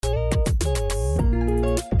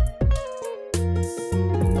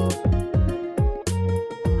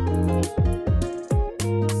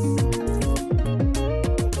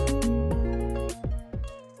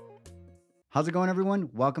How's it going,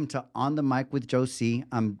 everyone? Welcome to On the Mic with Joe C.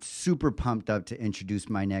 I'm super pumped up to introduce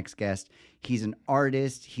my next guest. He's an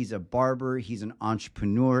artist, he's a barber, he's an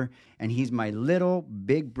entrepreneur, and he's my little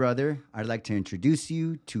big brother. I'd like to introduce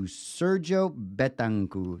you to Sergio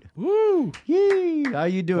Betancourt. Woo! Yay! How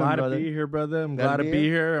you doing, glad brother? to be here, brother. I'm glad to be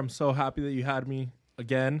here. I'm so happy that you had me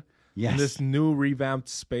again in this new revamped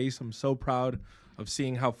space. I'm so proud of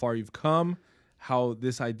seeing how far you've come, how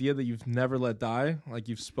this idea that you've never let die, like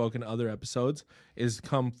you've spoken in other episodes, is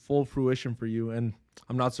come full fruition for you. And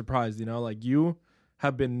I'm not surprised, like you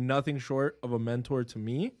have been nothing short of a mentor to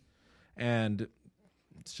me, and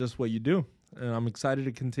it's just what you do. And I'm excited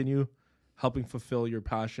to continue helping fulfill your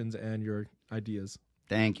passions and your ideas.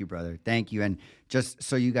 Thank you, brother. Thank you. And just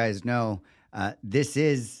so you guys know, this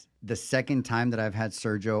is the second time that I've had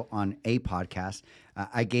Sergio on a podcast.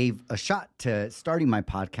 I gave a shot to starting my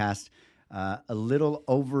podcast a little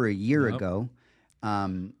over a year ago.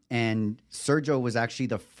 And Sergio was actually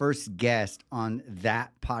the first guest on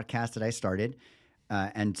that podcast that I started.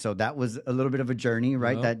 And so that was a little bit of a journey,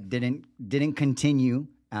 right? That didn't continue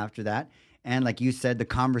after that. And like you said, the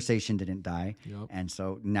conversation didn't die. And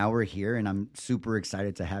so now we're here, and I'm super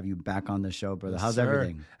excited to have you back on the show, brother. How's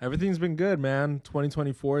everything? Everything's been good, man.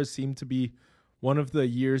 2024 has seemed to be one of the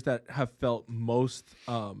years that have felt most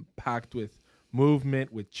packed with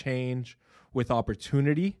movement, with change, with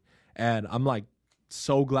opportunity. And I'm like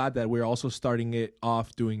so glad that we're also starting it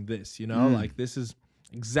off doing this, like this is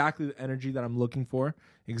exactly the energy that I'm looking for,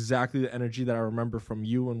 exactly the energy that I remember from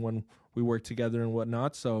you and when we worked together and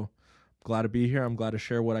whatnot. So glad to be here. I'm glad to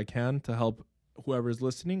share what I can to help whoever's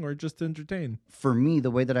listening or just to entertain. For me,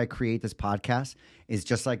 the way that I create this podcast is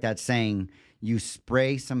just like that saying, you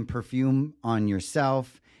spray some perfume on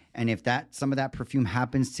yourself, and if some of that perfume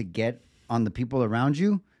happens to get on the people around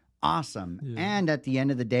you, awesome. And at the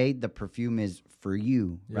end of the day, the perfume is for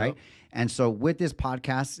you, right? And so with this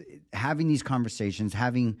podcast, having these conversations,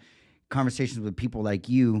 having conversations with people like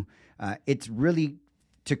you, it's really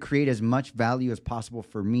to create as much value as possible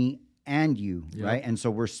for me and you, right? And so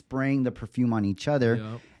we're spraying the perfume on each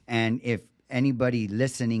other. And if anybody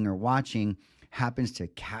listening or watching happens to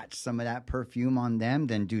catch some of that perfume on them,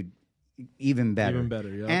 then dude, even better.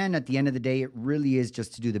 And at the end of the day, it really is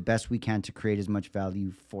just to do the best we can to create as much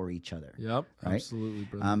value for each other. Right? Absolutely,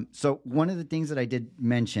 brother. So one of the things that I did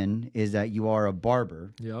mention is that you are a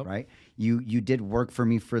barber, right? You did work for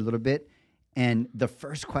me for a little bit. And the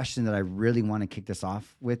first question that I really want to kick this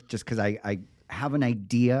off with, just because I have an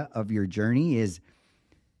idea of your journey, is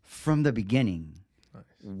from the beginning. Nice.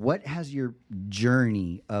 What has your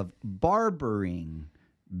journey of barbering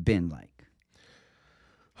been like?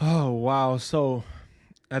 Oh, wow. So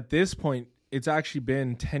at this point, it's actually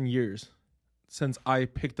been 10 years since I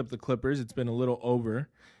picked up the clippers. It's been a little over.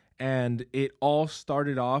 And it all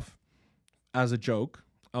started off as a joke.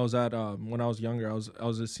 I was at, when I was younger, I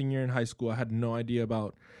was a senior in high school. I had no idea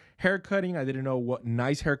about haircutting. I didn't know what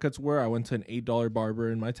nice haircuts were. I went to an $8 barber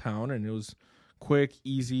in my town, and it was quick,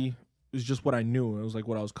 easy. It was just what I knew. It was like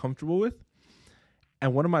what I was comfortable with.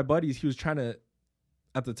 And one of my buddies, he was trying to,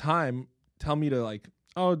 at the time, tell me to like,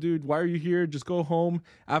 oh, dude, why are you here? Just go home.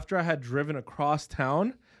 After I had driven across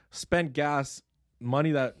town, spent gas,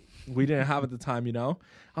 money that we didn't have at the time, I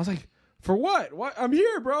was like, for what? What? I'm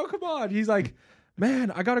here, bro. Come on. He's like,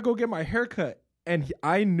 man, I got to go get my haircut. And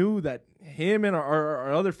I knew that him and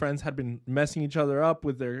our other friends had been messing each other up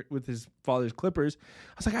with his father's clippers.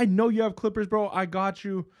 I was like, I know you have clippers, bro. I got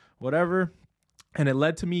you, whatever. And it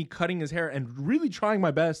led to me cutting his hair and really trying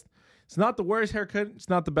my best. It's not the worst haircut. It's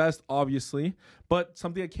not the best, obviously. But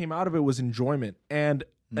something that came out of it was enjoyment and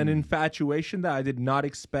an infatuation that I did not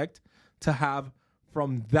expect to have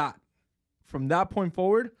from that. From that point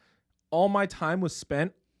forward, all my time was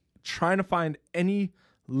spent trying to find any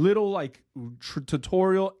little like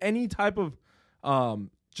tutorial, any type of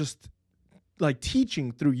just like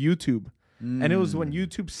teaching through YouTube. And it was when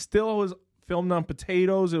YouTube still was filmed on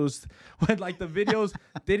potatoes. It was when like the videos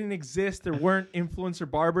didn't exist. There weren't influencer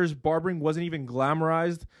barbers. Barbering wasn't even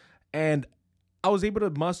glamorized. And I was able to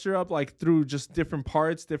muster up like through just different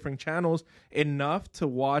parts, different channels, enough to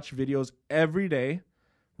watch videos every day,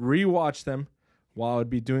 rewatch them while I would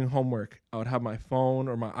be doing homework. I would have my phone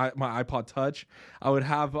or my iPod Touch. I would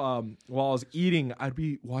have, while I was eating, I'd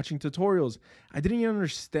be watching tutorials. I didn't even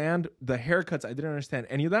understand the haircuts. I didn't understand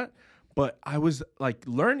any of that. But I was like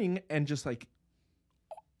learning and just like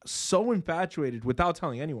so infatuated without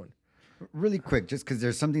telling anyone. Really quick, just because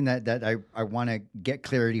there's something that I want to get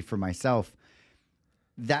clarity for myself.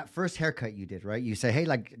 That first haircut you did, right? You say, hey,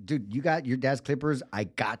 like, dude, you got your dad's clippers. I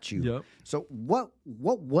got you. Yep. So what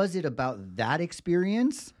was it about that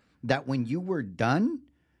experience that when you were done,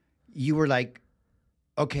 you were like,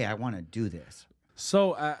 okay, I want to do this?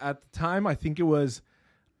 So at the time, I think it was,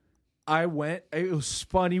 it was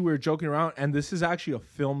funny. We were joking around, and this is actually a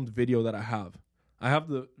filmed video that I have. I have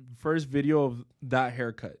the first video of that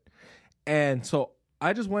haircut. And so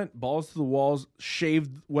I just went balls to the walls,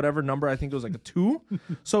 shaved whatever number. I think it was like a 2.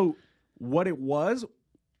 So what it was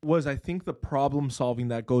I think the problem solving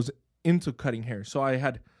that goes into cutting hair. So I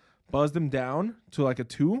had buzzed him down to like a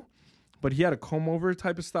 2, but he had a comb over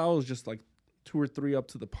type of style. It was just like 2 or 3 up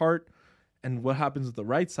to the part. And what happens with the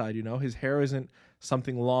right side, you know, his hair isn't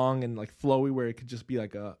something long and like flowy where it could just be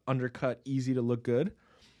like a undercut, easy to look good.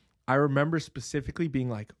 I remember specifically being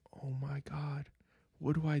like, oh my God,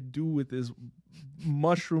 what do I do with this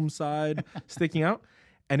mushroom side sticking out?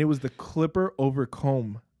 And it was the clipper over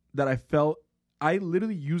comb that I felt. I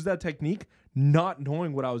literally used that technique not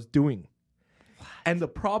knowing what I was doing. What? And the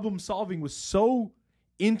problem solving was so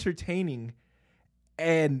entertaining.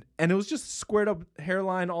 And it was just squared up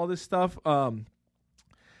hairline, all this stuff.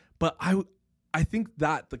 But I think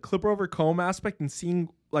that the clipper over comb aspect and seeing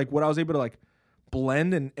like what I was able to like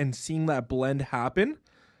blend and seeing that blend happen,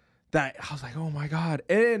 that I was like, oh my God.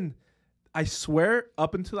 And I swear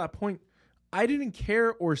up until that point, I didn't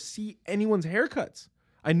care or see anyone's haircuts.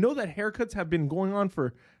 I know that haircuts have been going on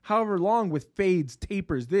for however long with fades,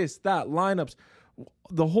 tapers, this, that, lineups,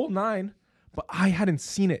 the whole 9, but I hadn't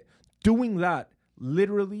seen it. Doing that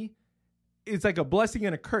literally, it's like a blessing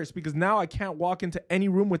and a curse, because now I can't walk into any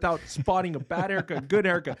room without spotting a bad haircut, a good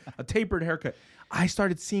haircut, a tapered haircut. I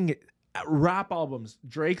started seeing it at rap albums.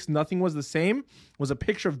 Drake's "Nothing Was the Same" was a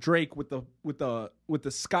picture of Drake with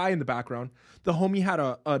the sky in the background. The homie had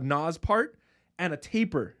a Nas part and a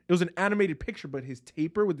taper. It was an animated picture, but his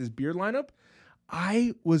taper with his beard lineup,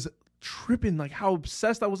 I was tripping, like how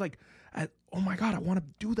obsessed I was, like, oh my God, I want to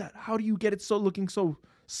do that. How do you get it so looking so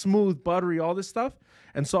smooth, buttery, all this stuff?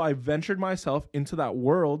 And so I ventured myself into that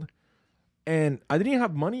world, and I didn't even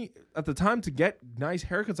have money at the time to get nice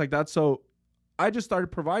haircuts like that. So I just started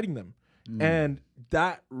providing them. And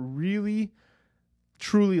that really,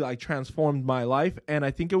 truly like transformed my life. And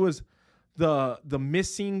I think it was the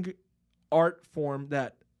missing art form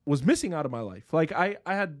that was missing out of my life. Like I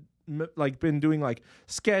had like been doing like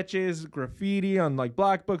sketches, graffiti on like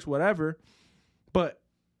black books, whatever. But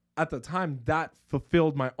at the time, that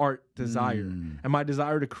fulfilled my art desire and my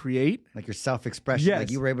desire to create. Like your self-expression. Yes.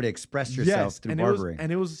 Like you were able to express yourself through barbering. And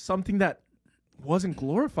it was something that wasn't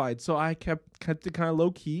glorified. So I kept it kind of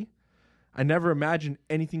low key. I never imagined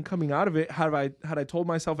anything coming out of it. Had I told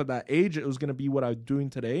myself at that age it was going to be what I was doing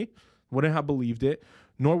today, wouldn't have believed it.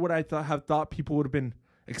 Nor would I have thought people would have been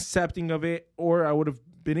accepting of it, or I would have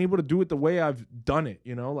been able to do it the way I've done it.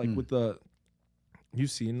 You know, like with the,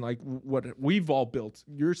 you've seen like what we've all built,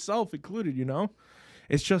 yourself included. You know,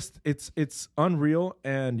 it's just it's unreal,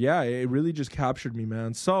 and yeah, it really just captured me,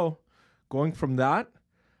 man. So going from that,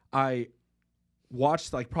 I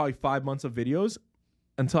watched like probably 5 months of videos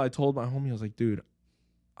until I told my homie, I was like, dude,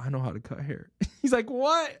 I know how to cut hair. He's like,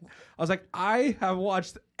 what? I was like, I have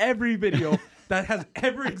watched every video that has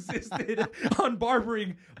ever existed on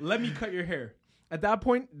barbering. Let me cut your hair. At that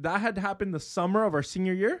point, that had happened the summer of our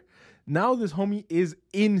senior year. Now this homie is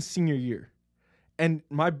in senior year. And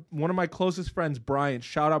one of my closest friends, Bryant,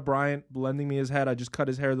 shout out Bryant, lending me his head. I just cut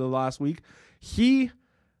his hair the last week. He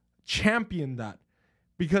championed that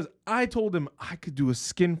because I told him I could do a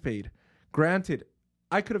skin fade. Granted,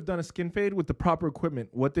 I could have done a skin fade with the proper equipment.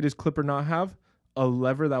 What did his clipper not have? A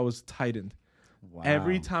lever that was tightened. Wow.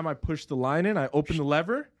 Every time I pushed the line in, I opened the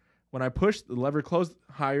lever. When I pushed, the lever closed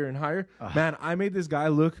higher and higher. Man, I made this guy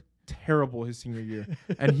look terrible his senior year.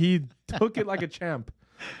 And he took it like a champ.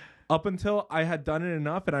 Up until I had done it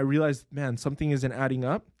enough and I realized, man, something isn't adding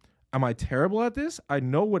up. Am I terrible at this? I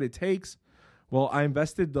know what it takes. Well, I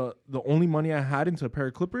invested the only money I had into a pair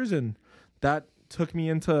of clippers, and that took me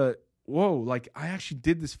into, whoa, like I actually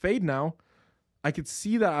did this fade now. I could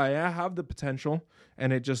see that I have the potential,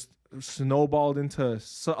 and it just snowballed into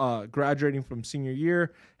graduating from senior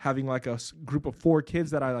year, having like a group of 4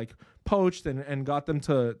 kids that I like poached and got them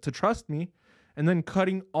to trust me, and then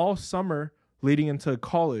cutting all summer leading into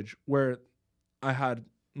college where I had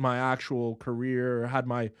my actual career, had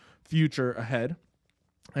my future ahead.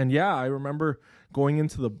 And yeah, I remember going in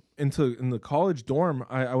the college dorm.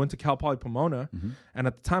 I went to Cal Poly Pomona, and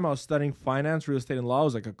at the time I was studying finance, real estate, and law. I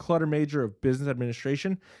was like a clutter major of business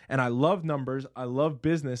administration, and I love numbers. I love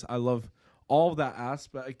business. I love all that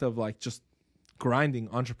aspect of like just grinding,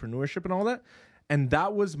 entrepreneurship, and all that. And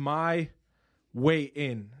that was my way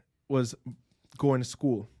in, was going to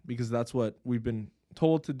school, because that's what we've been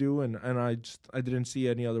told to do, and I didn't see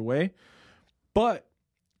any other way. But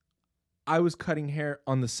I was cutting hair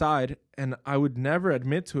on the side, and I would never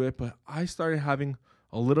admit to it, but I started having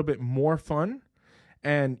a little bit more fun.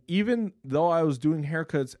 And even though I was doing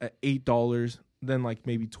haircuts at $8, then like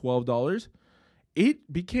maybe $12,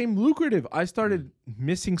 it became lucrative. I started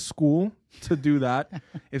missing school to do that.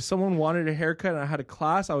 If someone wanted a haircut and I had a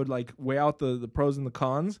class, I would like weigh out the pros and the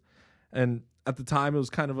cons. And at the time, it was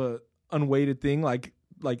kind of a unweighted thing, like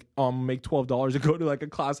make $12 to go to like a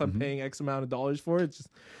class I'm paying X amount of dollars for.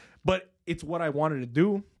 But it's what I wanted to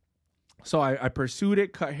do. So I pursued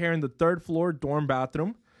it, cut hair in the 3rd floor dorm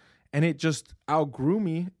bathroom, and it just outgrew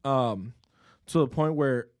me to the point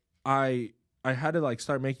where I had to like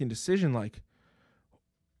start making a decision like,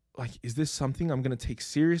 is this something I'm going to take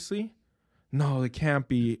seriously? No, it can't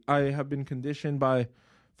be. I have been conditioned by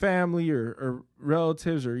family or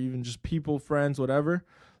relatives or even just people, friends, whatever.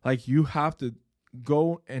 Like, you have to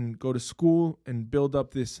go to school and build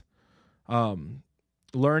up this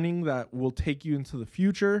learning that will take you into the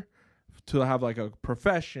future to have like a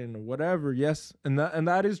profession or whatever. Yes. And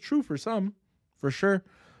that is true for some, for sure.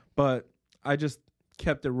 But I just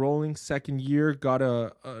kept it rolling. 2nd year, got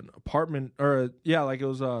an apartment, it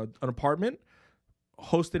was an apartment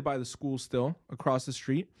hosted by the school still across the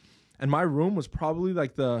street. And my room was probably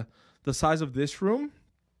like the size of this room,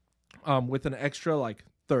 with an extra like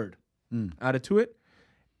 3rd added to it.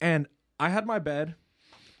 And I had my bed,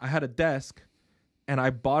 I had a desk, and I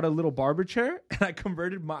bought a little barber chair, and I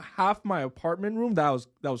converted half my apartment room that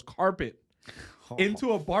was carpet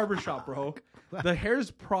into a barbershop, bro. The hair's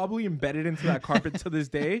probably embedded into that carpet to this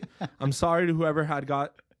day. I'm sorry to whoever had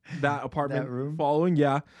got that apartment room following.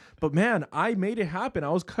 Yeah. But man, I made it happen. I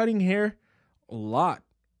was cutting hair a lot.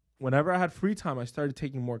 Whenever I had free time, I started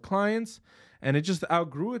taking more clients, and it just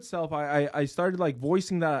outgrew itself. I started like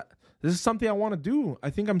voicing that this is something I want to do.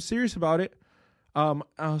 I think I'm serious about it. I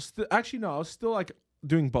was still like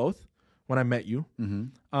doing both when I met you.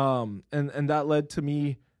 And that led to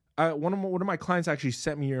me. One of my clients actually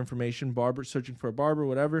sent me your information, searching for a barber,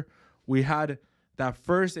 whatever. We had that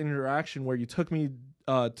first interaction where you took me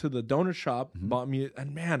to the donut shop, bought me,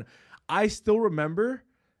 and man, I still remember.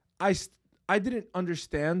 I didn't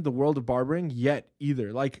understand the world of barbering yet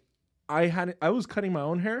either. Like, I was cutting my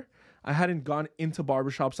own hair. I hadn't gone into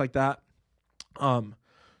barbershops like that.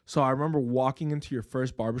 So I remember walking into your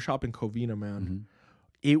first barbershop in Covina, man.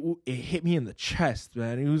 It hit me in the chest,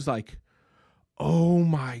 man. It was like, oh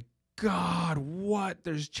my God, what?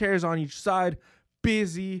 There's chairs on each side,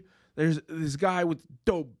 busy. There's this guy with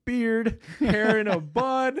dope beard, hair in a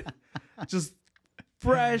bun, just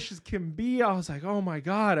fresh as can be. I was like, oh my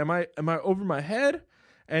God, am I over my head?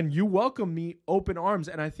 And you welcomed me open arms.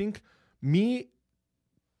 And I think me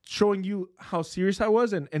showing you how serious I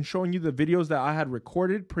was and showing you the videos that I had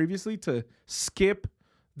recorded previously to skip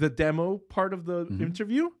the demo part of the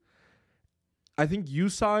interview, I think you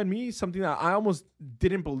saw in me something that I almost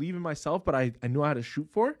didn't believe in myself, but I knew I had to shoot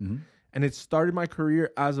for. And it started my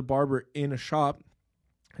career as a barber in a shop.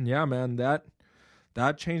 And yeah, man,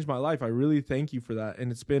 that changed my life. I really thank you for that.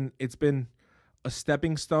 And it's been a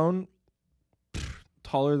stepping stone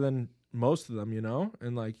taller than most of them,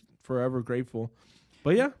 and like forever grateful.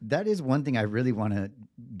 But yeah, that is one thing I really want to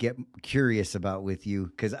get curious about with you,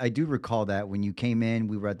 because I do recall that when you came in,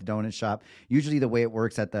 we were at the donut shop. Usually, the way it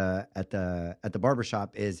works at the barber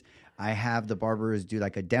shop is I have the barbers do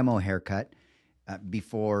like a demo haircut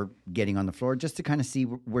before getting on the floor, just to kind of see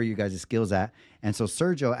where you guys' skills at. And so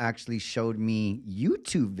Sergio actually showed me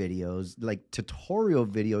YouTube videos, like tutorial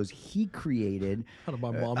videos he created out of my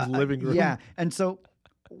mom's living room. Yeah, and so.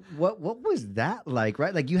 What was that like,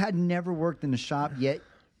 right? Like, you had never worked in a shop, yet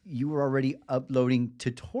you were already uploading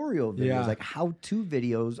tutorial videos, like how-to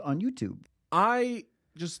videos on YouTube. I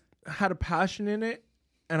just had a passion in it,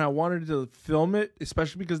 and I wanted to film it,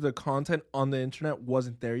 especially because the content on the internet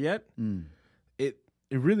wasn't there yet. It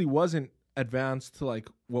really wasn't advanced to like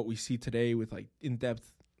what we see today with like in-depth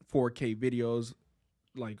 4K videos,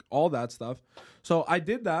 like all that stuff. So I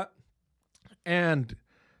did that, and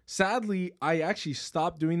sadly, I actually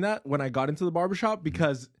stopped doing that when I got into the barbershop,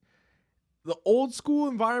 because the old school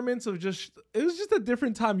environments of it was just a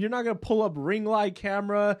different time. You're not going to pull up ring light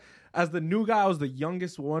camera. As the new guy, I was the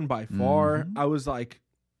youngest one by far. I was like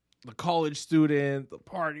the college student, the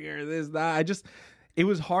partier, this, that. It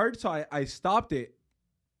was hard, so I stopped it.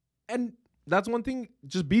 And that's one thing,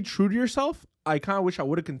 just be true to yourself. I kind of wish I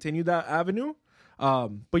would have continued that avenue.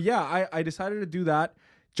 But yeah, I decided to do that.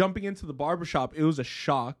 Jumping into the barbershop, it was a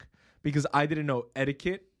shock because I didn't know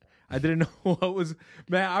etiquette. I didn't know what was...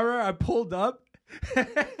 Man, I remember I pulled up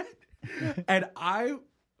and I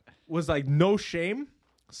was like, no shame.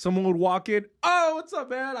 Someone would walk in. Oh, what's up,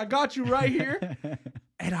 man? I got you right here.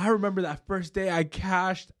 And I remember that first day I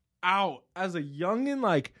cashed out as a youngin'.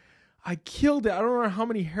 Like, I killed it. I don't remember how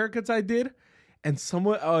many haircuts I did. And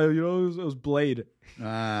someone, it was Blade.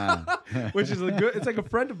 Which is it's like a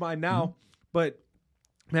friend of mine now. But,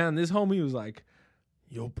 man, this homie was like,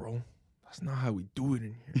 yo, bro, that's not how we do it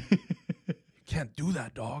in here. You can't do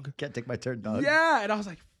that, dog. Can't take my turn, dog. Yeah. And I was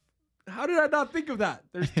like, how did I not think of that?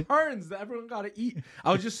 There's turns that everyone got to eat.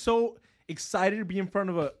 I was just so excited to be in front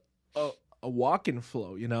of a walk-in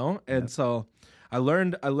flow, you know? And so I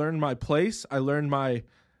learned my place. I learned my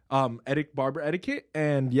barber etiquette.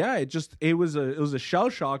 And yeah, it was a shell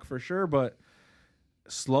shock for sure. But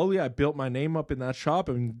slowly I built my name up in that shop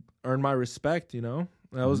and earned my respect, you know?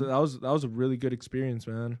 That was a really good experience,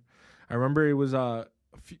 man. I remember it was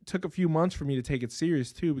took a few months for me to take it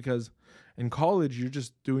serious too, because in college you're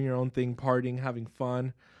just doing your own thing, partying, having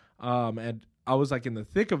fun, and I was like in the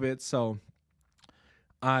thick of it, so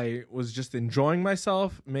I was just enjoying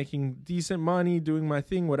myself, making decent money, doing my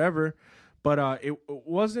thing, whatever. But it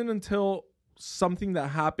wasn't until something that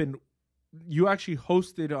happened. You actually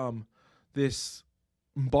hosted this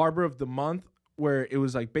Barber of the Month, where it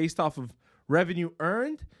was like based off of revenue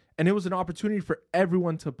earned, and it was an opportunity for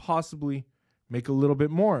everyone to possibly make a little bit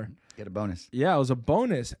more. Get a bonus. Yeah, it was a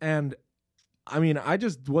bonus. And I mean, I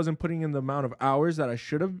just wasn't putting in the amount of hours that I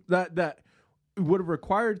should have, that would have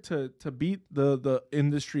required to beat the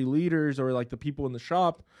industry leaders or like the people in the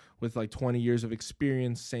shop with like 20 years of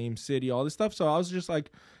experience, same city, all this stuff. So I was just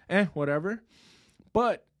like, whatever.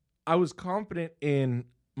 But I was confident in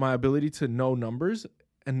my ability to know numbers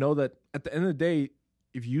and know that at the end of the day,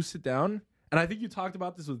 if you sit down, and I think you talked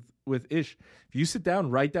about this with Ish, if you sit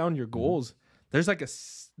down, write down your goals, there's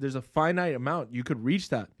a finite amount. You could reach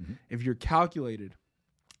that if you're calculated.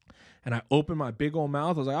 And I opened my big old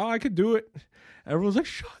mouth. I was like, oh, I could do it. Everyone's like,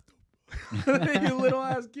 shut up, you little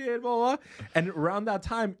ass kid, blah, blah. And around that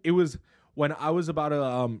time, it was when I was about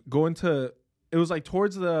to go into, it was like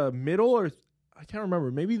towards the middle, or I can't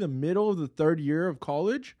remember, maybe the middle of the third year of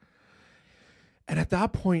college. And at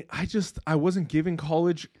that point, I wasn't giving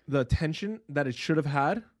college the attention that it should have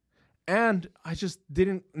had. And I just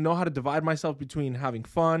didn't know how to divide myself between having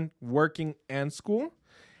fun, working, and school.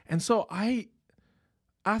 And so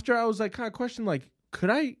after I was like kind of questioning, like, could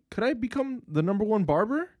I become the number one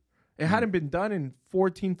barber? It hadn't been done in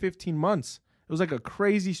 14, 15 months. It was like a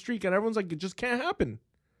crazy streak. And everyone's like, it just can't happen.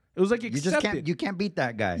 It was like accepted. You can't beat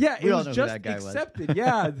that guy. Yeah, we it was just accepted.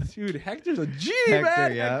 Yeah, dude, Hector's a G,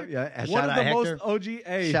 man. Yeah. One of the most OG.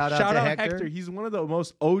 Hey, shout out Hector. He's one of the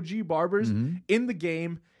most OG barbers in the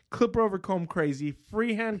game. Clipper over comb crazy,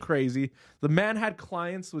 freehand crazy. The man had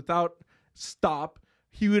clients without stop.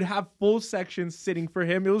 He would have full sections sitting for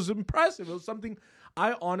him. It was impressive. It was something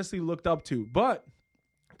I honestly looked up to. But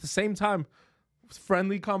at the same time,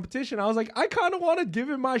 friendly competition. I was like, I kind of want to give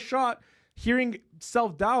him my shot. Hearing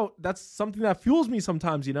self-doubt, that's something that fuels me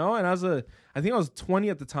sometimes, you know? And I think I was 20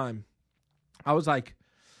 at the time. I was like,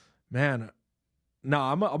 man, no,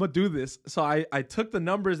 I'm going to do this. So I took the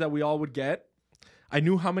numbers that we all would get. I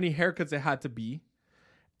knew how many haircuts it had to be.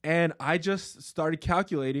 And I just started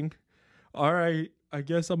calculating, all right, I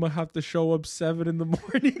guess I'm going to have to show up 7 in the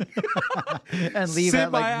morning. And leave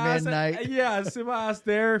at like midnight. Sit my ass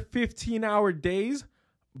there, 15-hour days.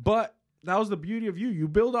 But that was the beauty of you. You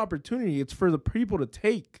build opportunity. It's for the people to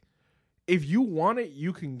take. If you want it,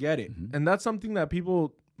 you can get it. And that's something that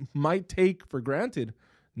people might take for granted.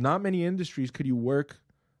 Not many industries could you work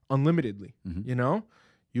unlimitedly, you know?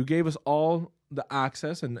 You gave us all the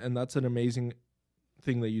access, and that's an amazing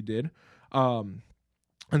thing that you did. And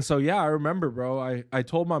so, yeah, I remember, bro, I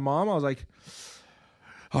told my mom, I was like,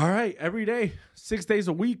 all right, every day, 6 days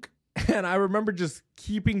a week. And I remember just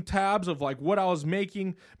keeping tabs of like what I was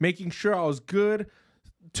making sure I was good.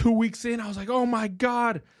 2 weeks in, I was like, oh my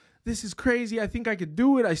God, this is crazy. I think I could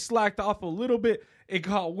do it. I slacked off a little bit. It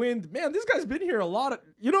got wind. Man, this guy's been here a lot.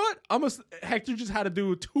 You know what? Hector just had to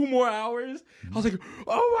do 2 more hours. I was like,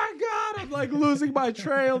 oh my God, I'm like losing my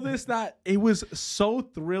trail, this, that. It was so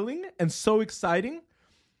thrilling and so exciting.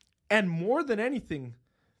 And more than anything,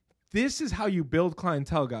 this is how you build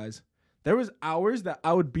clientele, guys. There was hours that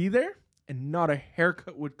I would be there and not a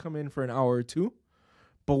haircut would come in for an hour or two.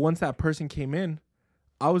 But once that person came in,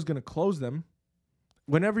 I was going to close them.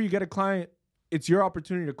 Whenever you get a client, it's your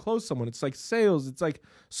opportunity to close someone. It's like sales. It's like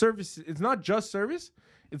service. It's not just service.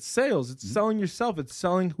 It's sales. It's selling yourself. It's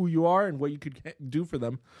selling who you are and what you could do for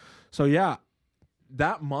them. So, yeah,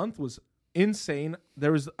 that month was insane. I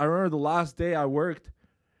remember the last day I worked,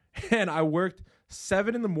 and I worked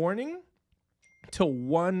 7 in the morning till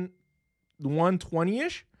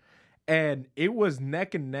 1:20-ish, and it was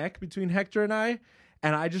neck and neck between Hector and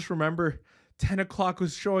I just remember 10 o'clock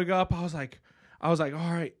was showing up. I was like, all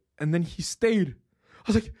right. And then he stayed. I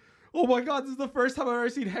was like, oh my God, this is the first time I've ever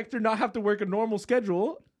seen Hector not have to work a normal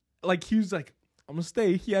schedule. Like, he was like, I'm gonna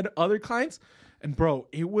stay. He had other clients, and bro,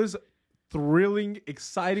 it was thrilling,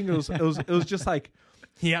 exciting. It was just like,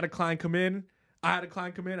 he had a client come in, I had a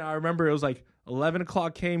client come in. I remember it was like 11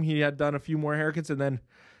 o'clock came. He had done a few more haircuts, and then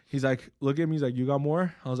he's like, look at me. He's like, you got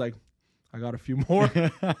more? I was like, I got a few more.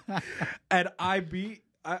 And I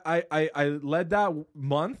led that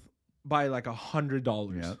month by like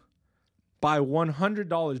 $100. Yep. By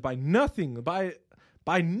 $100, by nothing,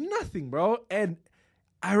 bro. And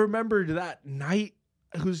I remember that night,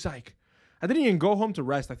 it was like, I didn't even go home to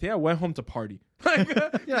rest. I think I went home to party. Like,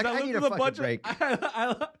 You're like, I need a fucking break.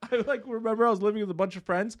 I like remember I was living with a bunch of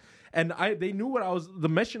friends, and they knew the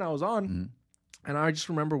mission I was on. Mm-hmm. And I just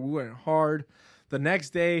remember we went hard. The next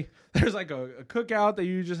day, there's like a cookout that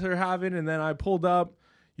you just are having, and then I pulled up.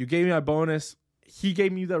 You gave me my bonus. He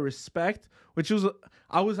gave me the respect, which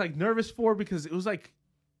I was like nervous for, because it was like,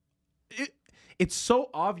 it's so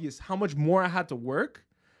obvious how much more I had to work,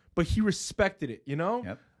 but he respected it, you know?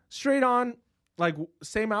 Yep. Straight on, like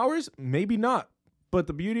same hours, maybe not. But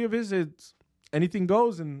the beauty of it is it's anything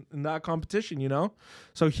goes in that competition, you know?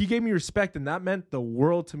 So he gave me respect, and that meant the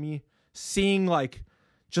world to me, seeing like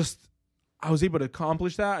just I was able to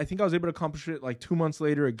accomplish that. I think I was able to accomplish it like 2 months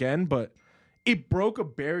later again, but it broke a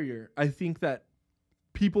barrier I think that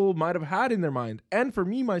people might have had in their mind. And for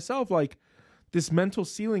me, myself, like this mental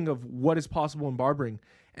ceiling of what is possible in barbering.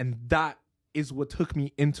 And that is what took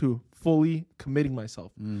me into fully committing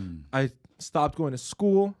myself. I stopped going to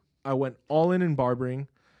school. I went all in barbering.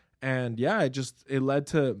 And yeah, it led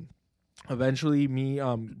to eventually me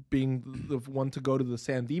being the one to go to the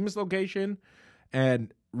San Dimas location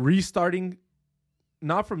and restarting,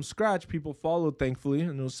 not from scratch. People followed, thankfully.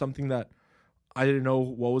 And it was something that I didn't know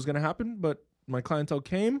what was going to happen, but my clientele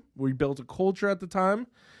came. We built a culture at the time,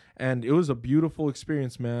 and it was a beautiful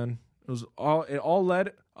experience, man. It all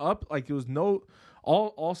led up, like it was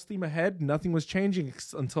all steam ahead. Nothing was changing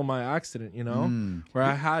until my accident, you know, where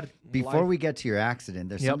I had Before we get to your accident,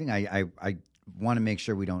 there's something I want to make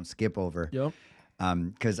sure we don't skip over. Yep.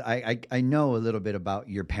 Because I know a little bit about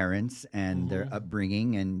your parents and their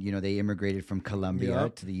upbringing, and you know they immigrated from Colombia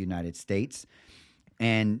to the United States,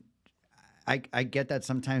 and I get that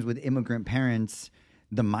sometimes with immigrant parents,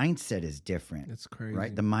 the mindset is different. It's crazy,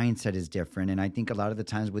 right? The mindset is different, and I think a lot of the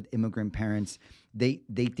times with immigrant parents, they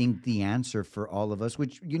think the answer for all of us,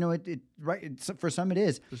 which you know for some it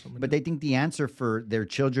is, but they think the answer for their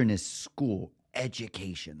children is school.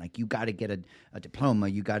 Education, like you got to get a diploma,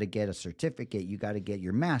 you got to get a certificate, you got to get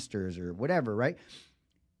your master's or whatever, right?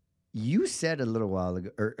 You said a little while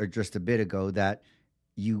ago, or just a bit ago, that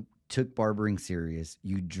you took barbering serious,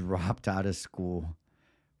 you dropped out of school.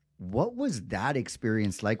 What was that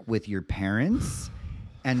experience like with your parents?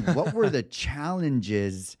 And what were the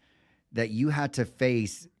challenges that you had to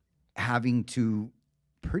face having to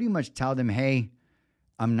pretty much tell them, hey,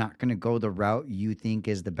 I'm not going to go the route you think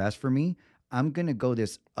is the best for me. I'm going to go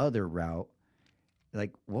this other route.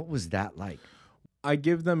 Like, what was that like? I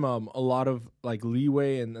give them a lot of like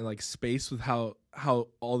leeway and like space with how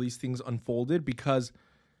all these things unfolded, because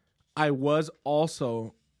I was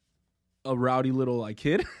also a rowdy little like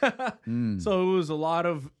kid. So it was a lot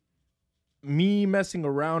of me messing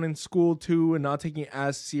around in school too and not taking it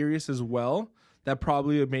as serious as well. That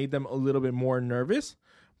probably made them a little bit more nervous.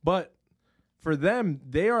 But for them,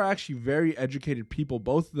 they are actually very educated people,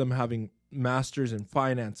 both of them having masters in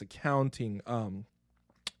finance, accounting,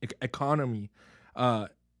 economy,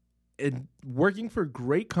 and working for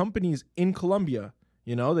great companies in Colombia.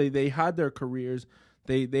 You know, they had their careers,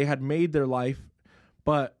 they had made their life,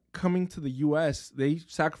 but coming to the U.S., they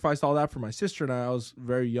sacrificed all that for my sister and I. I was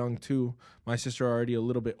very young too. My sister already a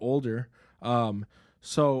little bit older.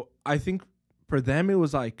 So I think for them it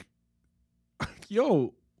was like,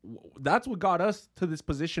 yo, that's what got us to this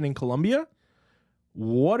position in Colombia.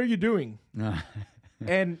 What are you doing?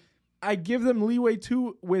 And I give them leeway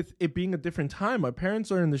too with it being a different time. My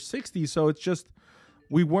parents are in their 60s, so it's just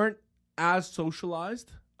we weren't as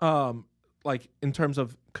socialized, like in terms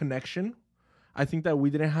of connection. I think that we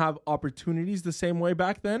didn't have opportunities the same way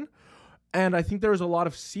back then. And I think there was a lot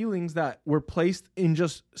of ceilings that were placed in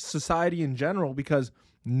just society in general because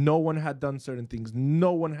no one had done certain things.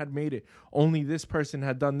 No one had made it. Only this person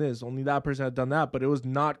had done this. Only that person had done that. But it was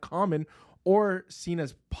not common or seen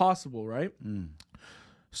as possible, right?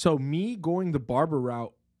 So me going the barber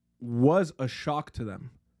route was a shock to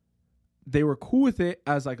them. They were cool with it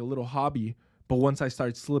as like a little hobby. But once I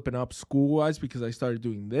started slipping up school-wise because I started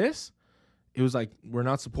doing this, it was like, we're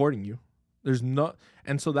not supporting you. There's no...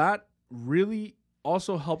 And so that really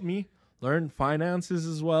also helped me learn finances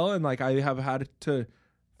as well. And like I have had to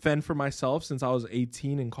fend for myself since I was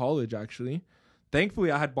 18 in college, actually.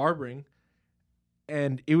 Thankfully, I had barbering.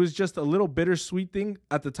 And it was just a little bittersweet thing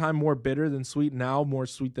at the time, more bitter than sweet. Now more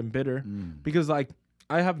sweet than bitter, because like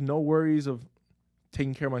I have no worries of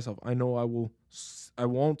taking care of myself. I know I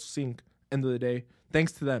won't sink. End of the day,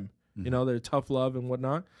 thanks to them, you know, their tough love and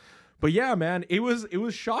whatnot. But yeah, man, it was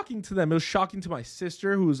shocking to them. It was shocking to my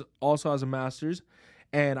sister, who also has a master's.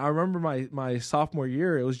 And I remember my sophomore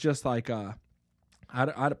year, it was just like I had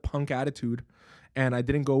a punk attitude. And I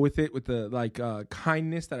didn't go with it with the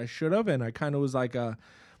kindness that I should have, and I kind of was like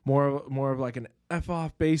more of like an F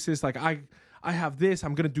off basis. Like I have this,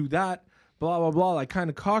 I'm gonna do that, blah blah blah. Like kind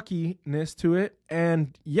of cockiness to it,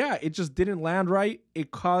 and yeah, it just didn't land right.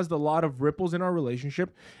 It caused a lot of ripples in our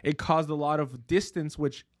relationship. It caused a lot of distance,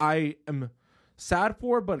 which I am sad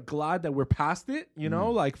for, but glad that we're past it. You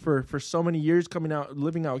know, like for so many years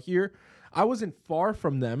living out here, I wasn't far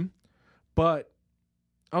from them, but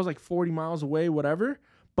I was like 40 miles away, whatever.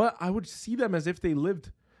 But I would see them as if they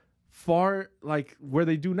lived far, like where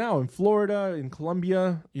they do now in Florida, in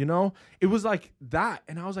Colombia, you know? It was like that.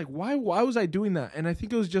 And I was like, why was I doing that? And I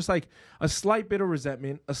think it was just like a slight bit of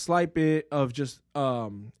resentment, a slight bit of just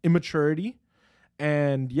immaturity.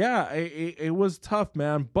 And yeah, it was tough,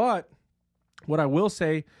 man. But what I will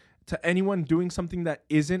say to anyone doing something that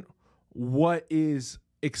isn't what is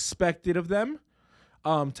expected of them,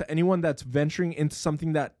 to anyone that's venturing into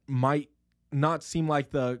something that might not seem like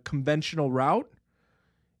the conventional route,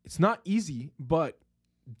 it's not easy, but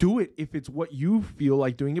do it if it's what you feel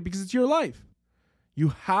like doing it, because it's your life. You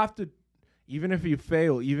have to, even if you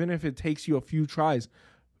fail, even if it takes you a few tries,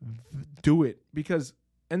 do it, because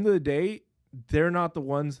end of the day, they're not the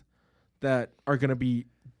ones that are going to be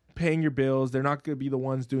paying your bills. They're not going to be the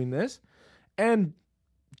ones doing this, and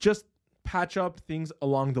just patch up things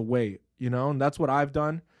along the way. You know, and that's what I've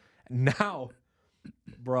done. Now,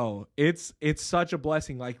 bro, it's such a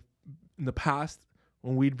blessing. Like in the past,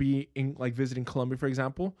 when we'd be in like visiting Colombia, for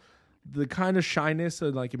example, the kind of shyness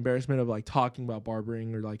and like embarrassment of like talking about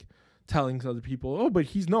barbering or like telling other people, oh, but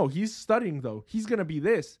he's studying though. He's gonna be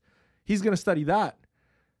this. He's gonna study that.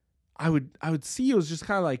 I would see it was just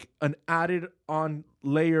kind of like an added on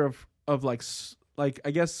layer of like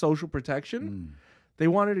I guess social protection. They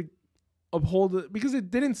wanted to uphold it because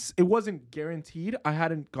it wasn't guaranteed. I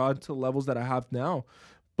hadn't gone to the levels that I have now,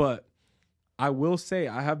 but I will say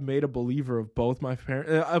I have made a believer of both my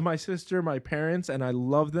my sister, my parents, and I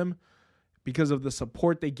love them because of the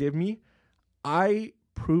support they give me. I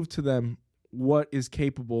prove to them what is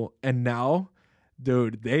capable, and now,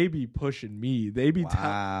 dude, they be pushing me. They be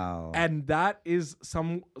wow. And that is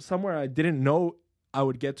somewhere I didn't know I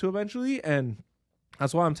would get to eventually, and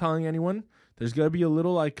that's why I'm telling anyone. There's going to be a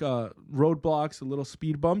little like roadblocks, a little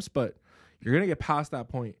speed bumps, but you're going to get past that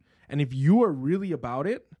point. And if you are really about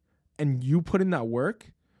it and you put in that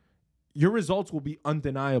work, your results will be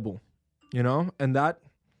undeniable, you know? And that,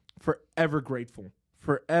 forever grateful,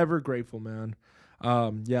 man.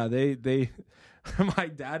 Yeah, they my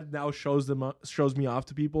dad now shows me off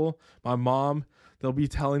to people. My mom, they'll be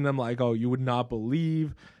telling them like, oh, you would not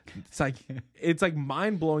believe. It's like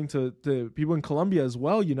mind blowing to people in Colombia as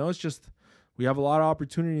well. You know, it's just, we have a lot of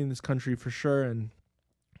opportunity in this country for sure, and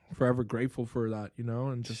forever grateful for that, you know,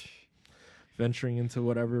 and just venturing into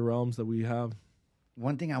whatever realms that we have.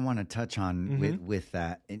 One thing I want to touch on with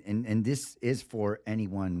that, and this is for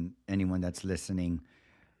anyone that's listening.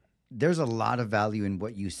 There's a lot of value in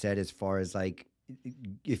what you said as far as like,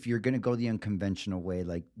 if you're going to go the unconventional way,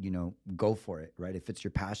 like, you know, go for it, right? If it's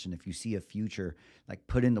your passion, if you see a future, like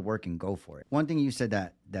put in the work and go for it. One thing you said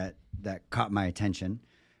that caught my attention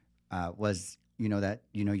was, you know, that,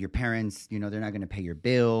 you know, your parents, you know, they're not going to pay your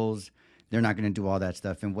bills. They're not going to do all that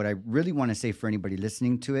stuff. And what I really want to say for anybody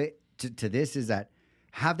listening to it, to this, is that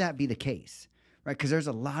have that be the case, right? Because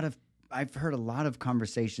I've heard a lot of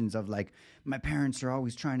conversations of like, my parents are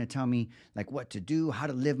always trying to tell me like what to do, how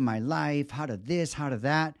to live my life, how to this, how to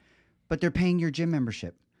that, but they're paying your gym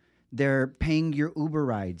membership. They're paying your Uber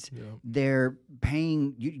rides. Yeah. They're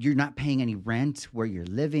paying, you're not paying any rent where you're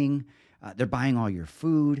living. They're buying all your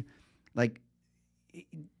food. Like,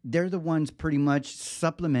 they're the ones pretty much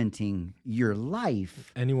supplementing your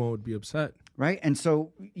life. Anyone would be upset. Right? And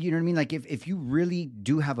so, you know what I mean? Like, if you really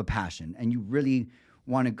do have a passion and you really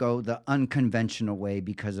want to go the unconventional way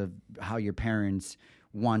because of how your parents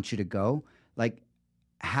want you to go, like,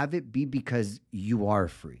 have it be because you are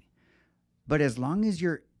free. But as long as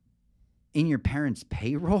you're in your parents'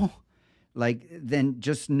 payroll, like then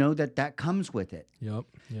just know that comes with it. Yep.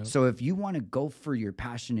 So if you want to go for your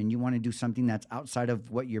passion and you want to do something that's outside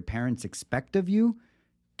of what your parents expect of you,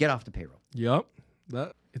 get off the payroll. Yep.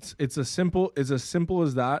 That it's as simple as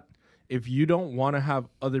that. If you don't want to have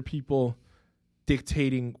other people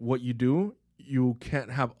dictating what you do, you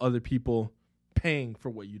can't have other people paying for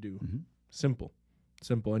what you do. Mm-hmm. Simple.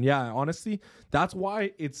 And yeah, honestly, that's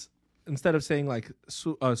why it's, instead of saying like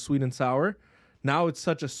sweet and sour, now it's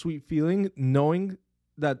such a sweet feeling knowing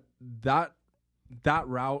that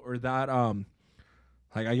route, or that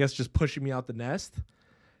like, I guess just pushing me out the nest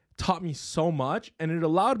taught me so much, and it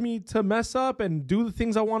allowed me to mess up and do the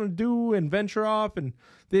things I want to do and venture off and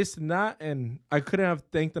this and that, and I couldn't have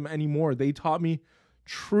thanked them anymore. They taught me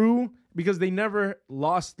true, because they never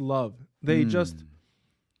lost love. They just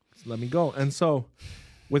let me go. And so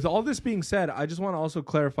with all this being said, I just want to also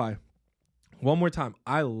clarify one more time.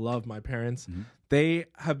 I love my parents. Mm-hmm. They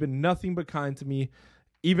have been nothing but kind to me.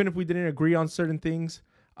 Even if we didn't agree on certain things,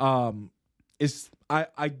 I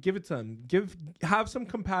give it to them. Have some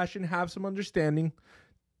compassion, have some understanding.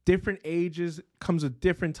 Different ages comes with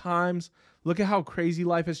different times. Look at how crazy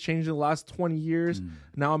life has changed in the last 20 years.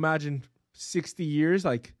 Now imagine 60 years.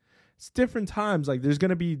 Like, it's different times. Like, there's going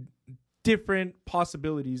to be different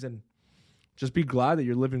possibilities, and just be glad that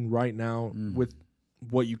you're living right now with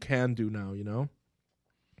what you can do now, you know?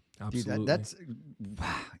 Absolutely. Dude, that's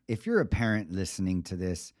if you're a parent listening to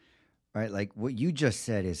this, right? Like, what you just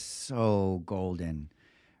said is so golden,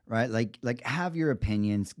 right? Like have your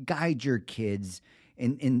opinions, guide your kids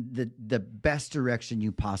in the best direction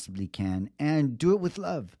you possibly can, and do it with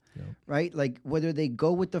love. Yeah. Right? Like, whether they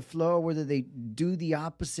go with the flow, whether they do the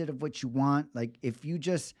opposite of what you want, like, if you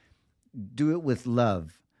just do it with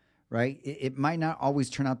love, right? It might not always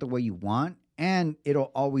turn out the way you want, and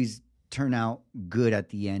it'll always turn out good at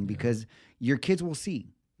the end, because your kids will see.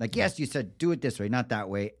 Like, yes, you said do it this way, not that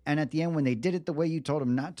way. And at the end, when they did it the way you told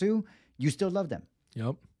them not to, you still love them.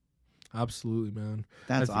 Yep. Absolutely, man.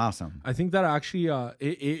 That's awesome. I think that actually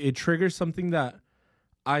it triggers something that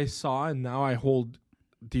I saw, and now I hold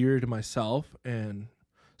dear to myself, and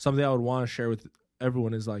something I would want to share with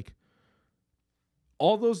everyone is like,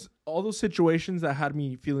 all those situations that had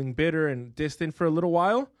me feeling bitter and distant for a little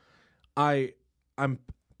while, I'm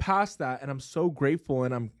past that, and I'm so grateful,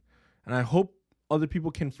 and I hope other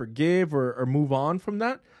people can forgive or move on from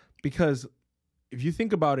that, because if you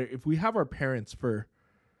think about it, if we have our parents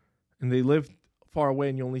and they live far away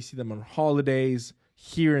and you only see them on holidays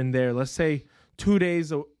here and there, let's say 2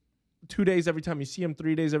 days every time you see them,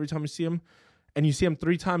 3 days every time you see them, and you see them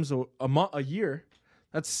 3 times a year,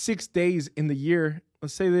 that's 6 days in the year.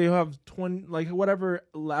 Let's say they have 20, like whatever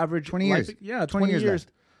average 20 years. Life, yeah, 20 years.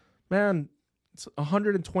 Man, it's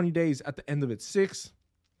 120 days at the end of it.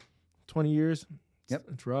 20 years. Yep.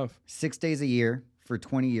 It's rough. 6 days a year for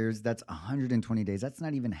 20 years. That's 120 days. That's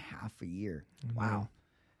not even half a year. Mm-hmm. Wow.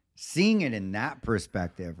 Seeing it in that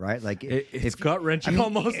perspective, right? Like, it's gut wrenching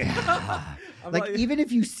almost. like, even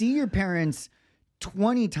if you see your parents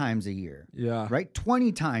 20 times a year, right?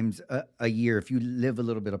 20 times a year, if you live a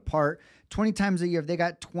little bit apart, 20 times a year, if they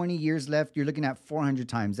got 20 years left, you're looking at 400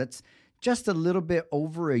 times. That's just a little bit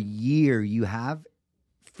over a year you have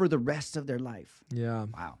for the rest of their life. Yeah.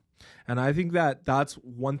 Wow. And I think that's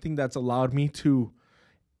one thing that's allowed me to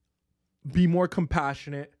be more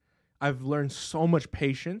compassionate. I've learned so much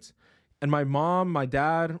patience. And my mom, my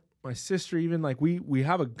dad, my sister, even, like, we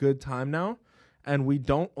have a good time now, and we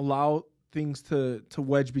don't allow things to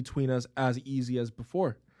wedge between us as easy as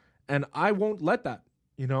before. And I won't let that,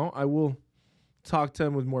 you know. I will talk to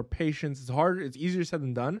them with more patience. It's hard. It's easier said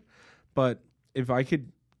than done. But if I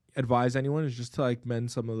could advise anyone, is just to, like, mend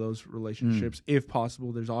some of those relationships if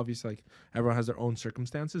possible. There's obviously, like, everyone has their own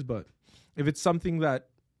circumstances, but if it's something that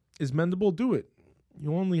is mendable, do it.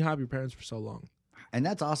 You only have your parents for so long. And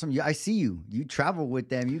that's awesome. I see you. You travel with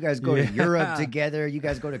them. You guys go to Europe together. You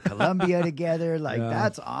guys go to Colombia together. Like,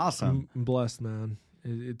 that's awesome. I'm blessed, man.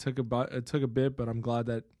 It took a bit, but I'm glad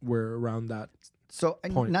that we're around that. So,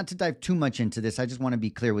 point. Not to dive too much into this, I just want to be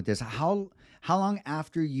clear with this. How long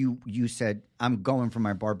after you said, I'm going for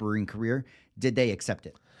my barbering career, did they accept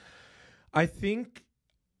it? I think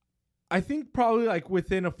probably, like,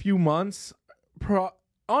 within a few months.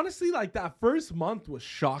 Honestly, like, that first month was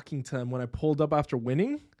shocking to them when I pulled up after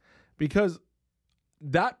winning, because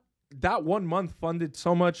that 1 month funded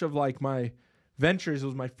so much of, like, my ventures. It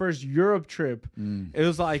was my first Europe trip. It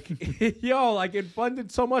was like, like, it funded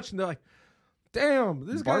so much, and they're like, damn,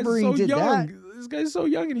 this guy's so young. This guy's so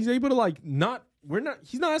young, and he's able to, like,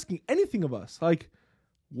 he's not asking anything of us. Like,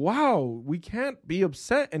 wow, we can't be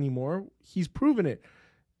upset anymore. He's proven it.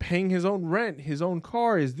 paying his own rent, his own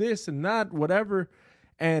car, is this and that, whatever.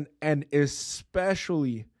 And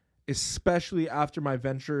especially after my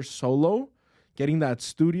venture solo, getting that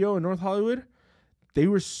studio in North Hollywood, they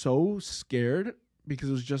were so scared because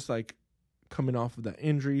it was just like coming off of that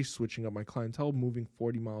injury, switching up my clientele, moving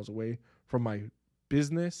 40 miles away from my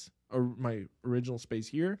business or my original space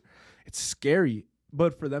here. It's scary.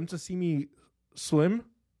 But for them to see me swim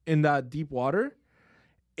in that deep water,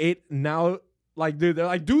 it now, like, dude, they're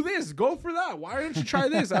like, do this, go for that. Why didn't you try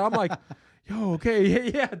this? And I'm like, yo, okay,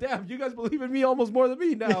 yeah, damn, you guys believe in me almost more than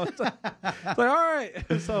me now. It's like all right.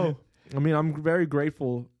 So, I mean, I'm very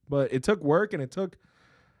grateful, but it took work and it took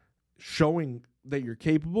showing that you're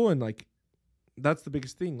capable. And, like, that's the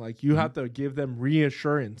biggest thing. Like, you have to give them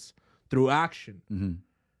reassurance through action,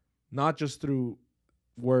 not just through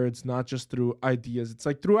words, not just through ideas. It's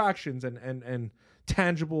like through actions and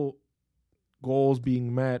tangible goals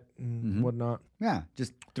being met and whatnot. Yeah,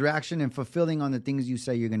 just through action and fulfilling on the things you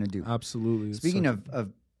say you're going to do. Absolutely. Speaking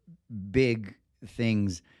of big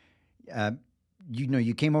things,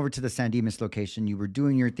 you came over to the San Dimas location. You were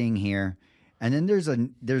doing your thing here, and then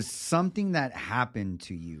there's something that happened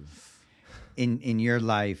to you in your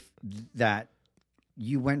life that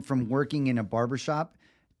you went from working in a barbershop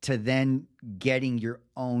to then getting your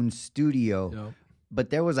own studio. Yep. But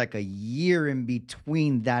there was like a year in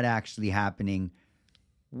between that actually happening.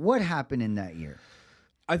 What happened in that year?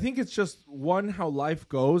 I think it's just, one, how life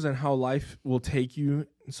goes and how life will take you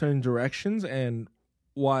in certain directions, and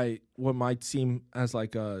why what might seem as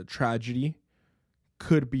like a tragedy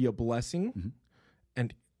could be a blessing.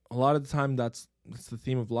 And a lot of the time that's the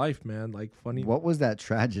theme of life, man. Like, funny. What was that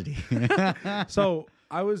tragedy? So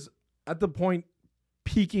I was at the point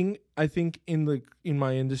peaking, I think, in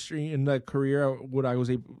my industry, in that career, what I was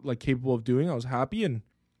capable of doing. I was happy, and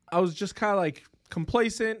I was just kind of like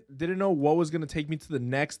complacent, didn't know what was going to take me to the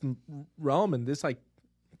next realm, and this like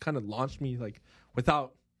kind of launched me like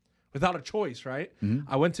without a choice, right?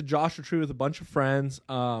 I went to Joshua Tree with a bunch of friends.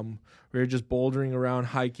 We were just bouldering around,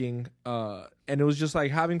 hiking, and it was just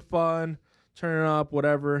like having fun, turning up,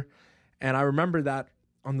 whatever. And I remember that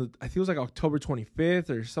I think it was like October 25th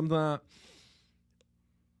or something like that.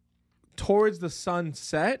 Towards the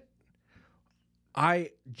sunset, I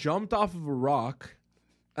jumped off of a rock.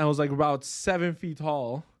 I was like about 7 feet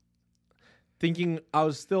tall, thinking I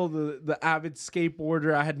was still the avid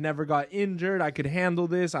skateboarder. I had never got injured. I could handle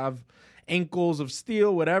this. I have ankles of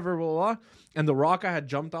steel, whatever, blah, blah, blah. And the rock I had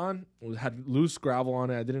jumped on had loose gravel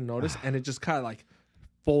on it. I didn't notice. And it just kind of like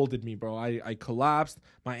folded me, bro. I collapsed.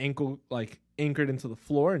 My ankle like anchored into the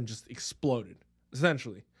floor and just exploded,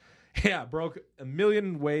 essentially. Yeah, broke a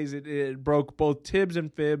million ways. It broke both tibs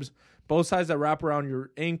and fibs. Both sides that wrap around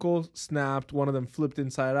your ankle snapped. One of them flipped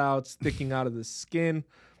inside out, sticking out of the skin,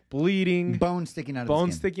 bleeding. Bone sticking out of the skin.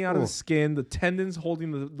 Bone sticking out of the skin. The tendons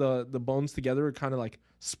holding the bones together were kind of like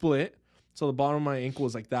split. So the bottom of my ankle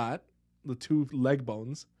was like that. The two leg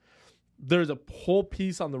bones. There's a whole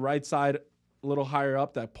piece on the right side, a little higher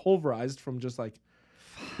up, that pulverized from just like...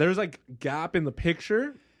 There's like gap in the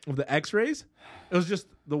picture of the x-rays. It was just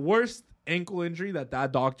the worst ankle injury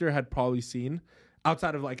that doctor had probably seen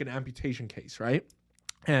outside of like an amputation case, right?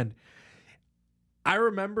 And I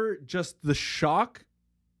remember just the shock.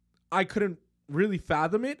 I couldn't really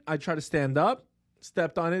fathom it. I tried to stand up,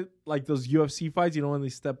 stepped on it like those UFC fights, you know, when they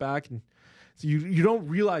step back, and so you don't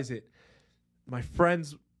realize it. My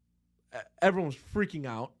friends, everyone was freaking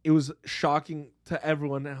out. It was shocking to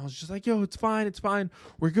everyone, and I was just like, yo, it's fine,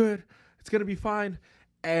 we're good, it's gonna be fine.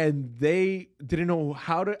 And they didn't know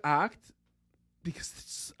how to act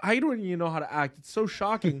because I don't even know how to act. It's so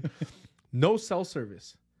shocking. No cell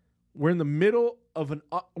service. We're in the middle of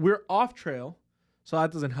we're off trail, so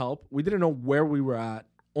that doesn't help. We didn't know where we were at.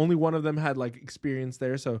 Only one of them had like experience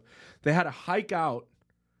there, so they had to hike out,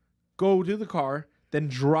 go to the car, then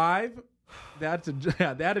drive. They had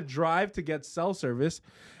to drive to get cell service,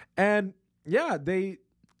 and yeah, they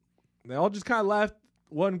all just kind of left.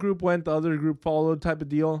 One group went, the other group followed, type of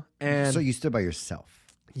deal. And so you stood by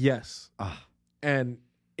yourself. Yes. And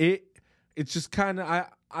it's just kind of,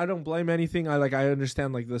 I don't blame anything. I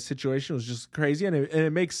understand like the situation was just crazy, and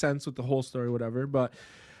it makes sense with the whole story, whatever. But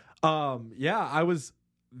yeah, I was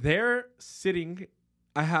there sitting.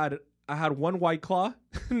 I had one White Claw,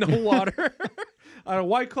 no water. I had a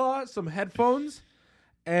White Claw, some headphones,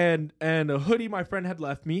 and a hoodie my friend had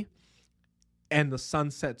left me. And the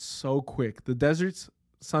sun sets so quick. The desert's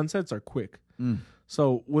sunsets are quick.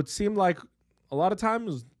 So what seemed like a lot of time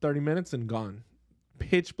was 30 minutes and gone.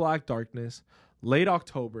 Pitch black darkness, late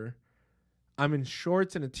October. I'm in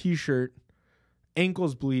shorts and a t-shirt,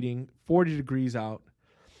 ankles bleeding, 40 degrees out.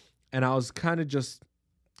 And I was kind of just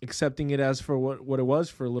accepting it as for what it was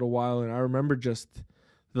for a little while. And I remember just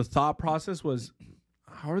the thought process was,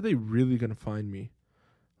 how are they really going to find me?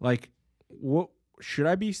 Like, what should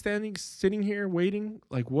I be sitting here waiting?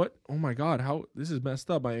 Like, what? Oh my God, how this is messed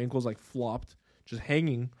up. My ankle's like flopped, just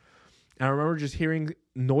hanging. And I remember just hearing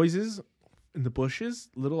noises in the bushes,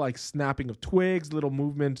 little like snapping of twigs, little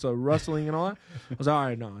movements of rustling and all that. I was like, all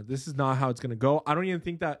right, no, this is not how it's going to go. I don't even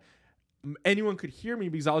think that anyone could hear me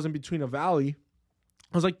because I was in between a valley.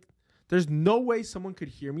 I was like, there's no way someone could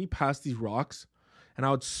hear me past these rocks. And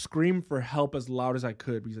I would scream for help as loud as I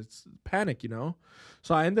could because it's panic, you know?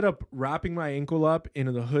 So I ended up wrapping my ankle up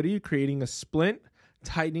into the hoodie, creating a splint,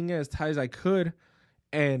 tightening it as tight as I could.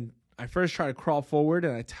 And I first tried to crawl forward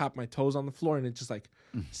and I tapped my toes on the floor and it just like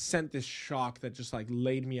sent this shock that just like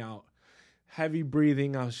laid me out. Heavy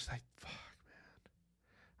breathing. I was just like, fuck, man.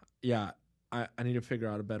 Yeah, I need to figure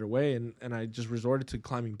out a better way. And I just resorted to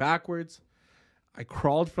climbing backwards. I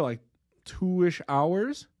crawled for like 2-ish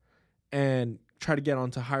hours and tried to get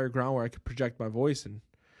onto higher ground where I could project my voice. And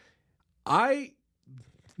I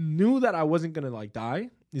knew that I wasn't going to like die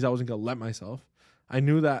because I wasn't going to let myself. I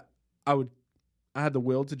knew that I had the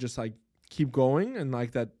will to just like keep going and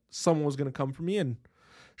like that someone was going to come for me. And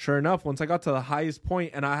sure enough, once I got to the highest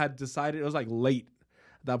point and I had decided, it was like late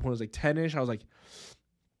at that point, it was like 10-ish. I was like,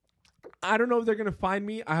 I don't know if they're going to find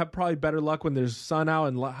me. I have probably better luck when there's sun out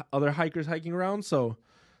and other hikers hiking around. So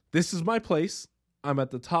this is my place. I'm at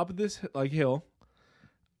the top of this like hill.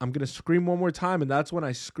 I'm going to scream one more time. And that's when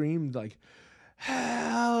I screamed like,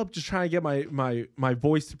 help, just trying to get my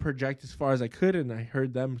voice to project as far as I could. And I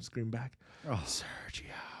heard them scream back, oh, Sergio.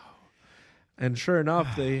 And sure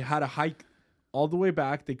enough, they had to hike all the way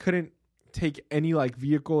back. They couldn't take any like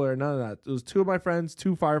vehicle or none of that. It was 2 of my friends,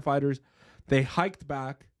 2 firefighters. They hiked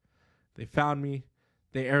back. They found me.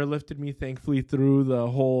 They airlifted me, thankfully, through the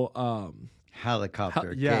whole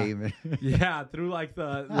helicopter game. Yeah, through like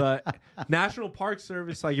the National Park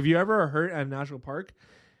Service. Like if you ever are hurt at a national park,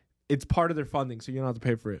 it's part of their funding, so you don't have to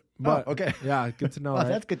pay for it. But okay. Yeah, good to know. Well, right?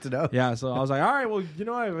 That's good to know. Yeah, so I was like, all right, well, you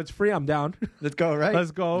know what? If it's free, I'm down. Let's go, right?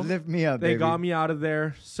 Let's go. Lift me up, They baby. got me out of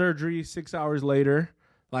there. Surgery 6 hours later,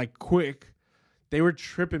 like quick. They were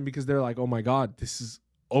tripping because they're like, oh my God, this is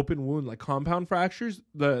open wound, like compound fractures.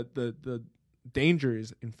 The danger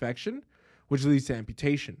is infection, which leads to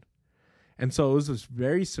amputation. And so it was this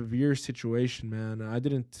very severe situation, man. I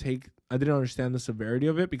didn't understand the severity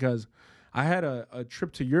of it because I had a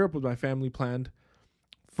trip to Europe with my family planned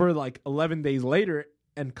for like 11 days later.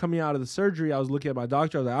 And coming out of the surgery, I was looking at my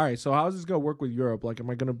doctor. I was like, all right, so how's this going to work with Europe? Like, am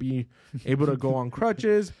I going to be able to go on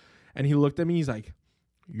crutches? And he looked at me. He's like,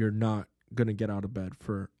 you're not going to get out of bed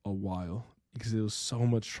for a while because it was so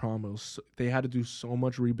much trauma. They had to do so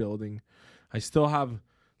much rebuilding. I still have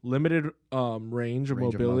limited range of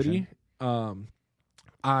mobility.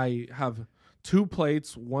 I have 2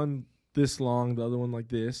 plates, one this long, the other one like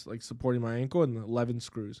this, like supporting my ankle, and 11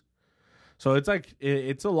 screws. So it's like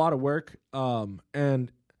it's a lot of work,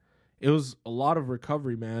 and it was a lot of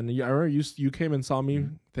recovery, man. I remember you came and saw me.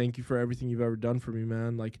 Thank you for everything you've ever done for me,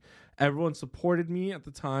 man. Like everyone supported me at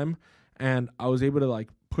the time, and I was able to like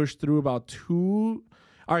push through about 2.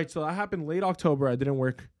 All right, so that happened late October. I didn't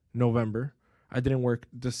work November. I didn't work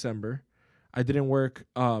December. I didn't work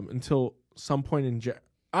until some point in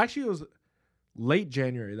actually it was late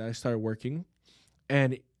January that I started working,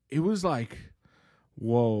 and it was like,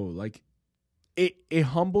 whoa, like it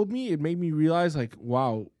humbled me. It made me realize like,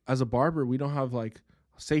 wow, as a barber, we don't have like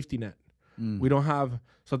a safety net. We don't have.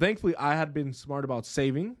 So thankfully, I had been smart about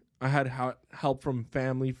saving. I had help from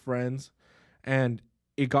family, friends, and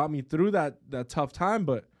it got me through that tough time.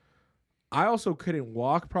 But I also couldn't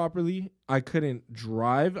walk properly. I couldn't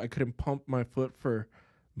drive. I couldn't pump my foot for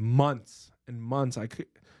months and months.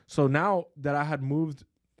 So now that I had moved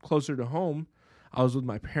closer to home, I was with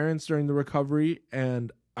my parents during the recovery,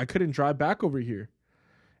 and I couldn't drive back over here.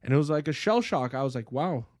 And it was like a shell shock. I was like,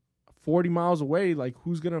 wow, 40 miles away, like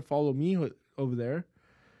who's going to follow me over there?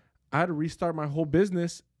 I had to restart my whole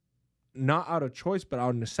business, not out of choice, but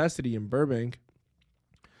out of necessity in Burbank.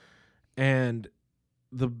 And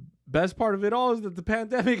the best part of it all is that the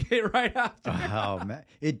pandemic hit right after. Oh, man.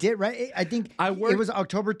 It did, right? I think it was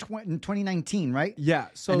October 2019, right? Yeah.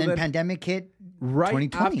 So and then pandemic hit right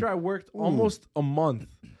 2020. after I worked almost a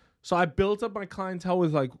month. So I built up my clientele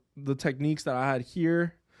with like the techniques that I had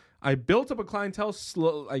here. I built up a clientele,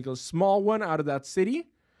 like a small one out of that city.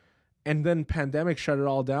 And then pandemic shut it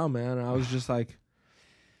all down, man. And I was just like,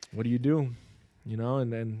 what do you do? You know,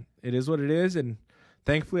 and then it is what it is. And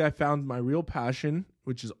thankfully, I found my real passion,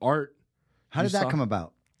 which is art. How did that come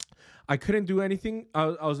about? I couldn't do anything. I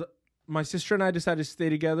was my sister and I decided to stay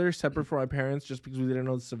together, separate from my parents, just because we didn't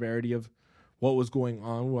know the severity of what was going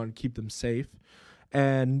on. We wanted to keep them safe.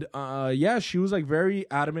 And she was like very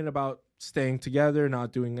adamant about staying together,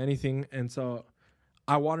 not doing anything. And so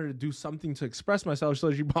I wanted to do something to express myself.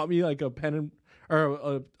 So she bought me like a pen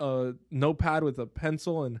or a notepad with a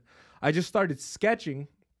pencil, and I just started sketching.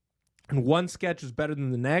 And one sketch was better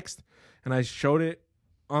than the next, and I showed it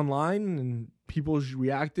online, and people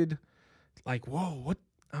reacted like, "Whoa, what?"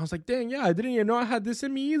 I was like, "Dang, yeah, I didn't even know I had this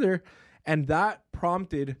in me either." And that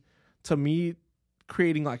prompted to me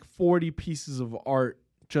creating like 40 pieces of art,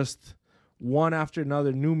 just one after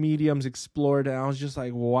another, new mediums explored, and I was just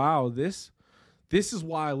like, "Wow, this is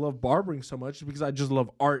why I love barbering so much, because I just love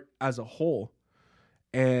art as a whole."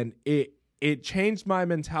 And it changed my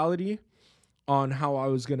mentality on how I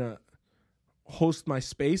was gonna host my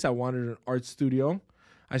space. I wanted an art studio.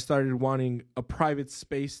 I started wanting a private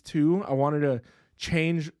space too. I wanted to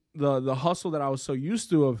change the hustle that I was so used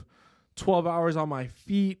to of 12 hours on my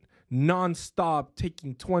feet, nonstop,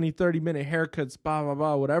 taking 20, 30-minute haircuts, blah, blah,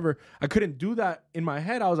 blah, whatever. I couldn't do that in my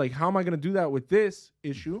head. I was like, how am I going to do that with this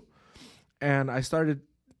issue? And I started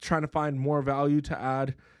trying to find more value to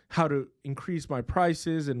add, how to increase my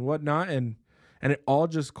prices and whatnot. And it all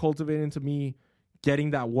just cultivated into me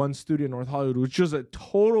getting that one studio in North Hollywood, which was a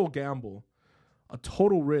total gamble, a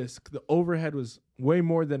total risk. The overhead was way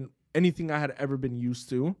more than anything I had ever been used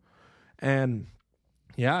to. And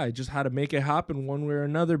yeah, I just had to make it happen one way or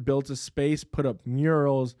another. Built a space, put up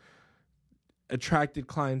murals, attracted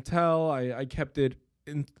clientele. I kept it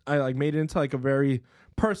in, I like made it into like a very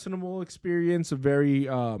personable experience, a very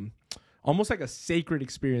almost like a sacred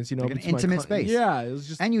experience, you know, like an intimate space. Yeah, it was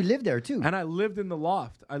just, and you lived there too. And I lived in the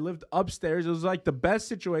loft. I lived upstairs. It was like the best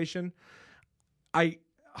situation.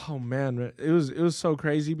 Oh man, it was so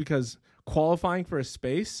crazy, because qualifying for a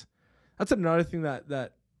space, that's another thing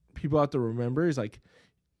that people have to remember, is like,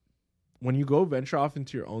 when you go venture off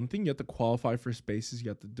into your own thing, you have to qualify for spaces. You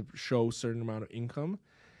have to show a certain amount of income.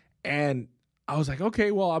 And I was like,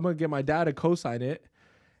 okay, well, I'm going to get my dad to co-sign it.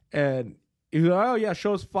 And he's like, oh, yeah,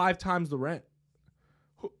 show us 5 times the rent.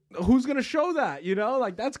 Who's going to show that? You know,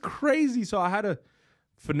 like, that's crazy. So I had to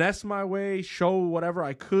finesse my way, show whatever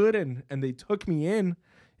I could, and they took me in.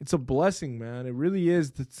 It's a blessing, man. It really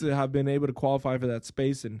is to have been able to qualify for that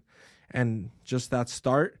space, and just that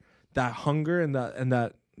start, that hunger and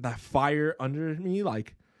that fire under me,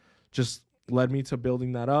 like, just led me to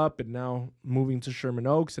building that up, and now moving to Sherman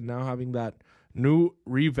Oaks, and now having that new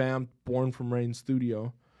revamped Born from Rain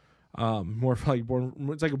studio. More like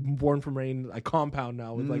it's like a Born from Rain like compound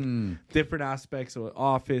now, with like different aspects of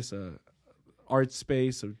office, art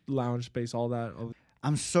space, a lounge space, all that.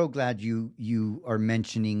 I'm so glad you are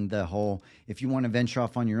mentioning the whole, if you want to venture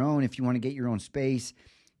off on your own, if you want to get your own space,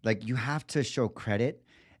 like, you have to show credit,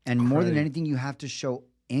 and more than anything, you have to show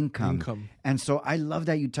income. And so I love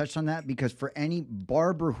that you touched on that, because for any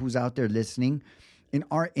barber who's out there listening, in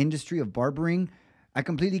our industry of barbering, I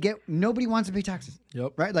completely get, nobody wants to pay taxes.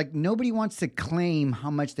 Yep. Right? Like, nobody wants to claim how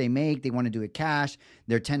much they make. They want to do it cash.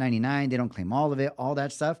 They're 1099. They don't claim all of it, all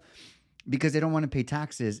that stuff, because they don't want to pay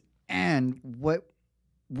taxes. And what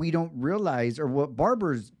we don't realize, or what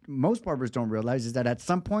most barbers don't realize, is that at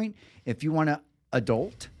some point, if you want to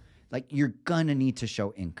adult, like, you're gonna need to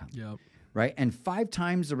show income. Yep. Right? And 5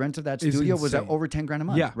 times the rent of that studio was at over 10 grand a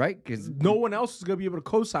month. Yeah. Right? Because no one else is gonna be able to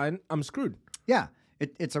co-sign. I'm screwed. Yeah.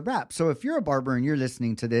 It's a wrap. So if you're a barber and you're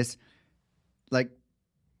listening to this, like,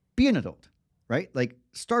 be an adult, right? Like,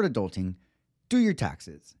 start adulting, do your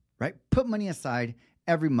taxes, right? Put money aside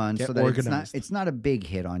every month. Get so that organized. it's not a big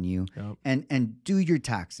hit on you. Yep. And do your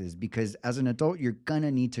taxes, because as an adult, you're gonna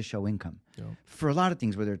need to show income. Yep. For a lot of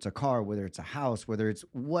things, whether it's a car, whether it's a house, whether it's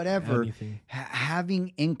whatever.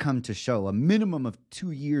 Having income to show, a minimum of 2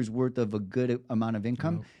 years worth of a good amount of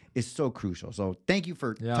income, is so crucial. So thank you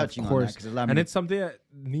for touching on that. And it's something that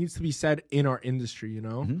needs to be said in our industry, you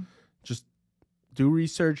know? Just do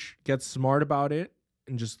research, get smart about it,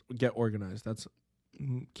 and just get organized. That's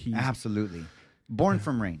key. Absolutely. Born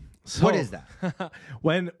from Rain. So, what is that?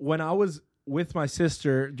 When I was with my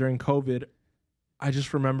sister during COVID, I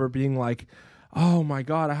just remember being like, oh my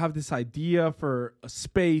God, I have this idea for a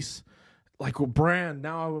space, like a brand.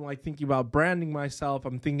 Now I'm like thinking about branding myself.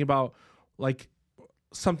 I'm thinking about like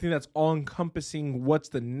something that's all encompassing. What's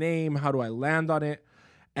the name? How do I land on it?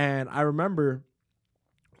 And I remember,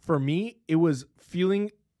 for me, it was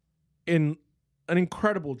feeling in an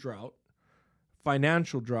incredible drought,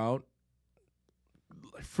 financial drought,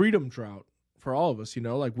 freedom drought for all of us, you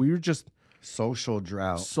know, like, we were just social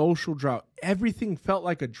drought. Everything felt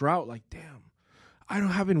like a drought. Like, damn,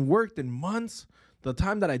 haven't worked in months. The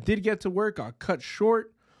time that I did get to work got cut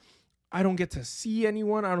short. I don't get to see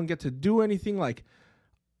anyone. I don't get to do anything. Like,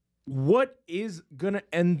 what is going to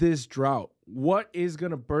end this drought? What is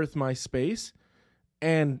going to birth my space?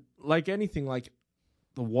 And like anything, like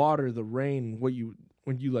the water, the rain, when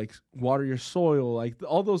you like water your soil, like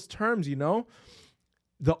all those terms, you know,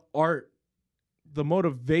 the art, the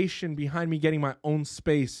motivation behind me getting my own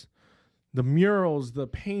space, the murals, the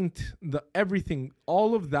paint, the everything,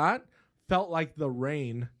 all of that felt like the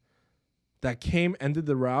rain that came, ended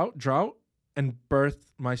the drought, and birthed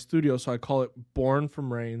my studio. So I call it Born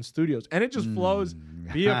from Rain Studios. And it just flows.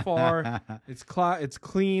 BFR, it's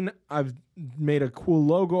clean. I've made a cool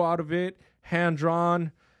logo out of it,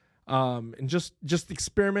 hand-drawn, and just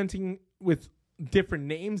experimenting with different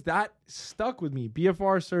names. That stuck with me.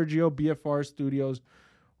 BFR Sergio, BFR Studios,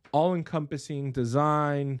 all-encompassing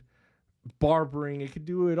design, barbering. It could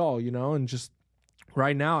do it all, you know, and just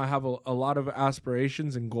right now I have a lot of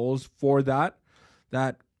aspirations and goals for that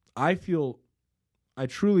I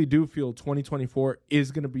truly do feel 2024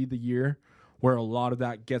 is going to be the year where a lot of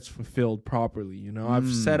that gets fulfilled properly. You know, I've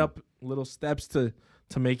set up little steps to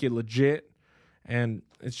make it legit, and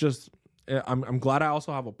it's just, I'm glad I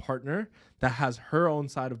also have a partner that has her own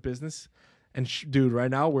side of business. And dude, right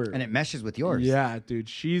now and it meshes with yours. Yeah, dude,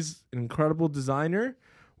 she's an incredible designer.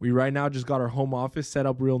 We right now just got our home office set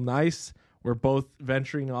up real nice. We're both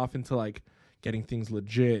venturing off into like getting things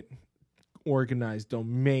legit, organized,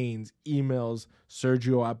 domains, emails,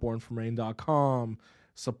 Sergio at bornfromrain.com,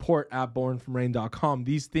 support at bornfromrain.com.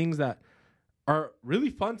 These things that are really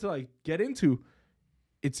fun to like get into.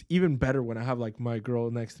 It's even better when I have like my girl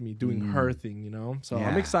next to me doing her thing, you know? So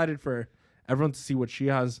I'm excited for everyone to see what she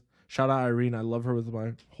has. Shout out Irene. I love her with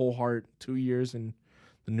my whole heart. 2 years and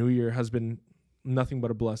the new year has been nothing but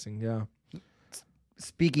a blessing. Yeah.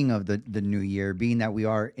 Speaking of the new year, being that we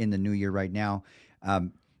are in the new year right now,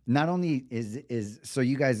 not only is so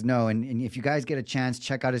you guys know, and if you guys get a chance,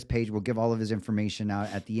 check out his page. We'll give all of his information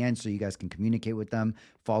out at the end so you guys can communicate with them,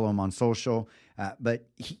 follow him on social. But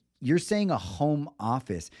you're saying a home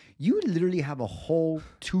office. You literally have a whole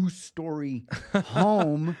 2-story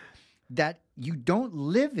home that you don't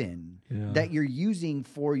live in, that you're using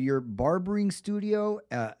for your barbering studio,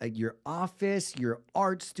 your office, your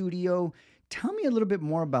art studio. Tell me a little bit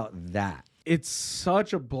more about that. It's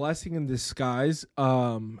such a blessing in disguise.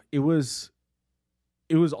 It was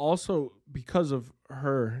also because of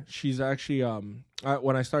her. She's actually,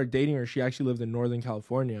 when I started dating her, she actually lived in Northern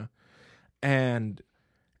California. And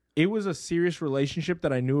it was a serious relationship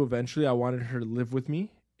that I knew eventually I wanted her to live with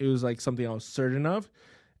me. It was like something I was certain of.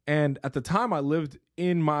 And at the time I lived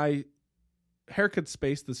in my haircut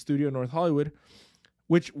space, the studio in North Hollywood,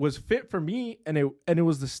 which was fit for me, and it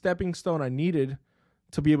was the stepping stone I needed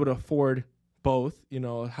to be able to afford both, you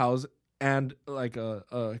know, a house and like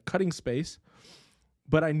a cutting space.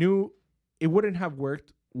 But I knew it wouldn't have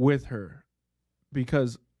worked with her,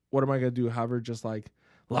 because what am I going to do? Have her just like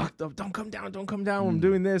locked up? Don't come down. I'm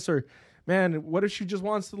doing this. Or, man, what if she just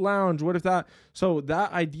wants to lounge? What if that? So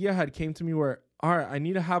that idea had came to me where, all right, I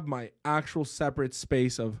need to have my actual separate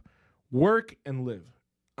space of work and live.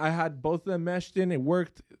 I had both of them meshed in. It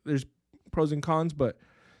worked. There's pros and cons, but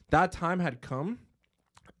that time had come,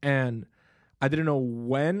 and I didn't know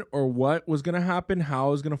when or what was going to happen, how I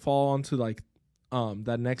was going to fall onto like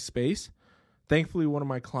that next space. Thankfully, one of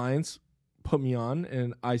my clients put me on,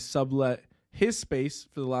 and I sublet his space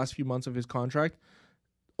for the last few months of his contract,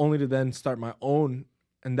 only to then start my own.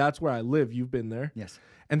 And that's where I live. You've been there. Yes.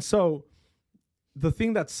 And so the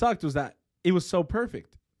thing that sucked was that it was so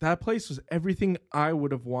perfect. That place was everything I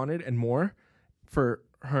would have wanted and more for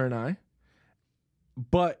her and I.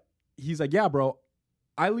 But he's like, yeah, bro,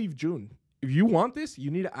 I leave June. If you want this, you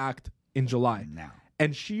need to act in July. Now.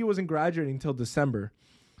 And she wasn't graduating until December.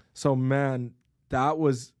 So, man, that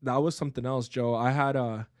was something else, Joe. I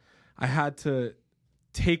had to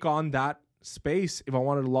take on that space if I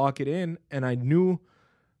wanted to lock it in. And I knew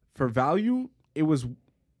for value, I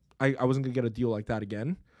wasn't going to get a deal like that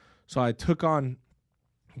again. So I took on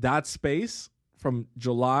that space from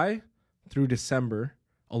July through December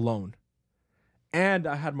alone. And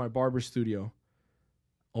I had my barber studio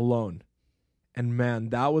alone. And man,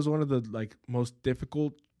 that was one of the like most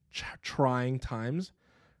difficult, trying times.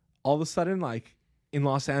 All of a sudden, like in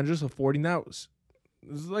Los Angeles, affording that was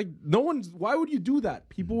like, why would you do that?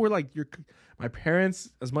 People were like, my parents,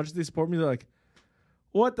 as much as they support me, they're like,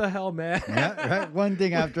 what the hell, man? Yeah, right. One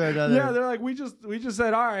thing after another. Yeah, they're like, we just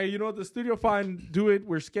said, all right, you know what, the studio, fine, do it.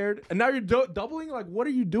 We're scared. And now you're doubling? Like, what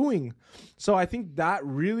are you doing? So I think that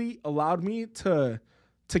really allowed me to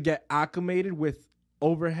get acclimated with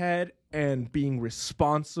overhead and being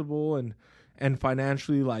responsible and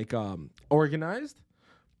financially like organized.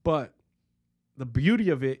 But the beauty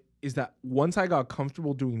of it is that once I got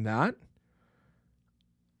comfortable doing that,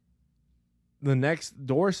 the next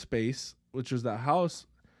door space, which was that house,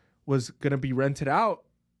 was going to be rented out.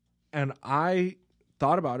 And I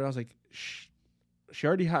thought about it. I was like, she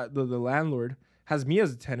already had, the landlord has me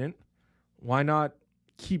as a tenant. Why not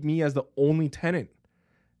keep me as the only tenant?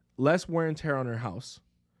 Less wear and tear on her house.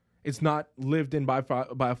 It's not lived in by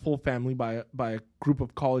a full family, by a group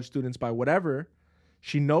of college students, by whatever.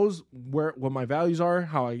 She knows what my values are,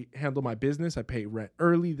 how I handle my business. I pay rent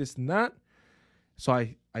early, this and that. So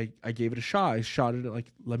I gave it a shot. I shot it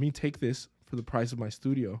like, let me take this for the price of my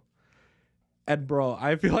studio. And bro,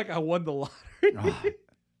 I feel like I won the lottery. Oh,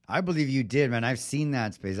 I believe you did, man. I've seen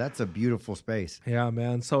that space. That's a beautiful space. Yeah,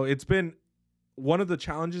 man. So it's been one of the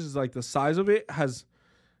challenges is like the size of it has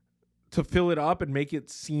to fill it up and make it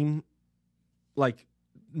seem like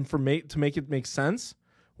to make it make sense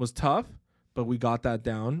was tough, but we got that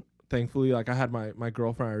down. Thankfully, like I had my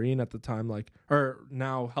girlfriend Irene at the time, like her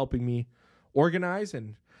now helping me organize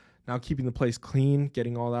and now keeping the place clean,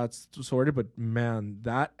 getting all that sorted. But man,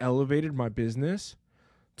 that elevated my business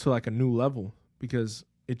to like a new level because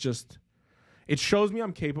it shows me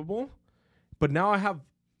I'm capable. But now I have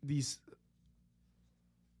these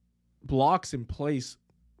blocks in place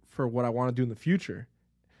for what I want to do in the future,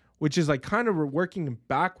 which is like kind of working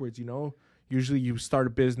backwards, you know. Usually you start a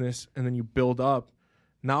business and then you build up.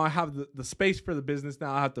 Now I have the space for the business.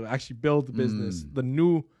 Now I have to actually build the business, the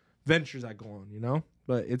new ventures that go on, you know.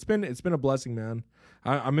 But it's been a blessing, man.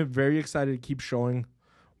 I'm very excited to keep showing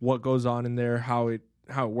what goes on in there, how it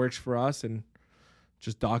works for us, and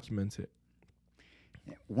just document it.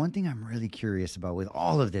 One thing I'm really curious about with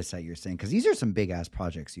all of this that you're saying, because these are some big ass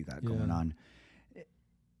projects you got going on.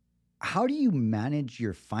 How do you manage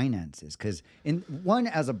your finances? Because one,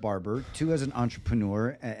 as a barber, two, as an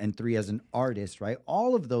entrepreneur, and three, as an artist, right?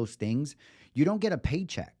 All of those things, you don't get a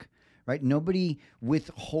paycheck, right? Nobody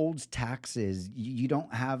withholds taxes. You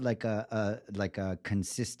don't have like a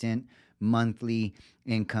consistent monthly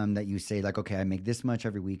income that you say like, okay, I make this much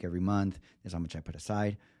every week, every month. This is how much I put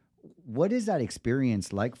aside. What is that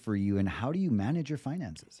experience like for you, and how do you manage your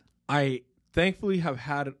finances? I thankfully have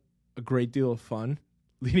had a great deal of fun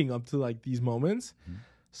leading up to like these moments.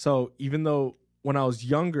 So even though when I was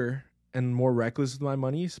younger and more reckless with my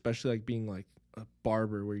money, especially like being like a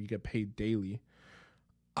barber where you get paid daily,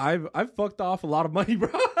 I've fucked off a lot of money,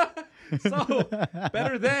 bro. So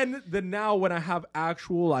better then than now when I have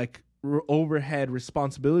actual like overhead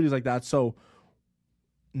responsibilities like that. So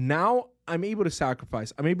now I'm able to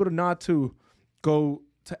sacrifice. I'm able to not to go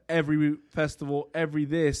to every festival, every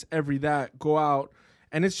this, every that, go out.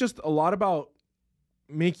 And it's just a lot about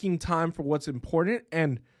making time for what's important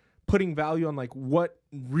and putting value on like what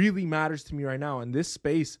really matters to me right now. And this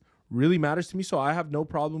space really matters to me. So I have no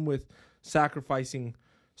problem with sacrificing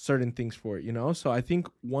certain things for it, you know? So I think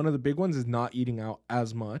one of the big ones is not eating out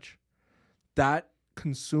as much. That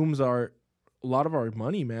consumes a lot of our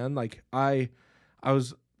money, man. Like I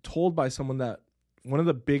was told by someone that one of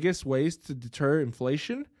the biggest ways to deter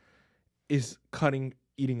inflation is cutting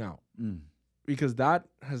eating out. Because that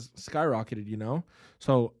has skyrocketed, you know?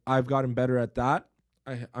 So I've gotten better at that.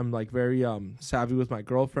 I'm like very savvy with my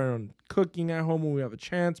girlfriend on cooking at home when we have a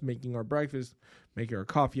chance, making our breakfast, making our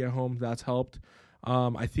coffee at home. That's helped.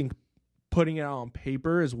 I think putting it out on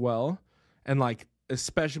paper as well. And like,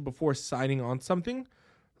 especially before signing on something,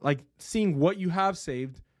 like seeing what you have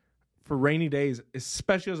saved for rainy days,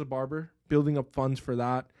 especially as a barber, building up funds for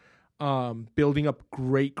that, building up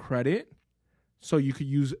great credit. So you could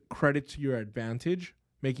use credit to your advantage,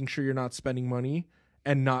 making sure you're not spending money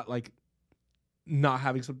and not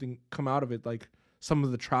having something come out of it. Like some of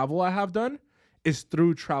the travel I have done is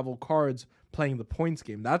through travel cards playing the points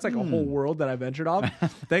game. That's like a whole world that I ventured off.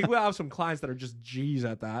 Thankfully, I have some clients that are just G's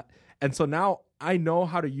at that. And so now I know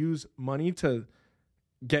how to use money to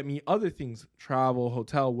get me other things, travel,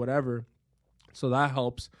 hotel, whatever. So that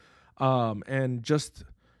helps. And just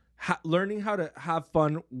learning how to have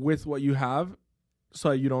fun with what you have,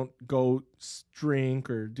 so you don't go drink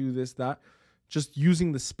or do this, that. Just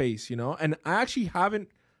using the space, you know? And I actually haven't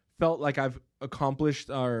felt like I've accomplished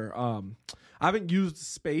or I haven't used the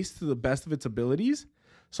space to the best of its abilities.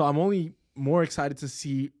 So I'm only more excited to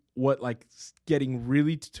see what like getting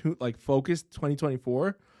really like focused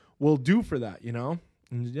 2024 will do for that, you know?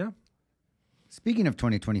 And yeah. Speaking of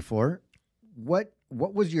 2024, what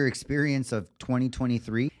was your experience of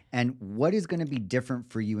 2023? And what is going to be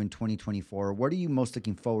different for you in 2024? What are you most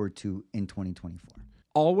looking forward to in 2024?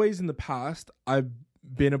 Always in the past, I've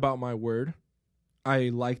been about my word. I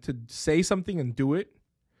like to say something and do it,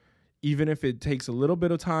 even if it takes a little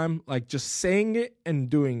bit of time, like just saying it and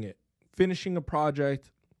doing it finishing a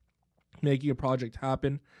project, making a project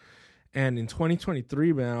happen. And in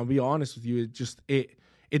 2023, man, I'll be honest with you,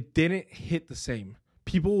 it didn't hit the same.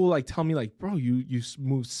 People will like tell me like, bro, you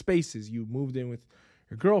moved spaces, you moved in with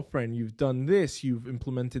your girlfriend, you've done this, you've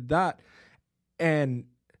implemented that. And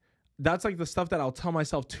that's like the stuff that I'll tell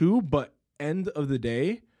myself too. But end of the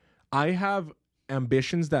day, I have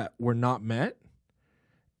ambitions that were not met.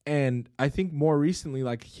 And I think more recently,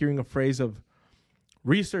 like hearing a phrase of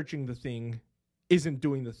researching the thing isn't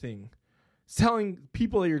doing the thing. Telling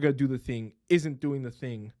people that you're going to do the thing isn't doing the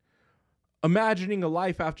thing. Imagining a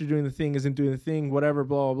life after doing the thing isn't doing the thing, whatever,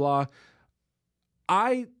 blah, blah, blah.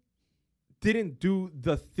 I didn't do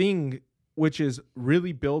the thing, which is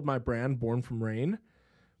really build my brand, Born from Rain,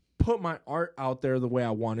 put my art out there the way I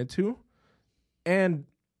wanted to. And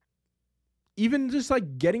even just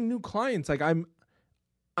like getting new clients, like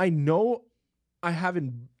I know I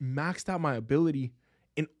haven't maxed out my ability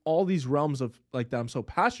in all these realms of like that I'm so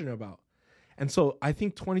passionate about. And so I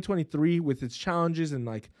think 2023 with its challenges and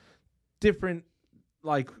like different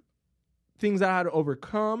like things that I had to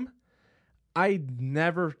overcome, I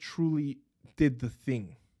never truly did the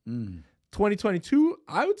thing. 2022,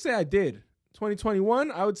 I would say I did.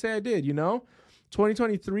 2021, I would say I did,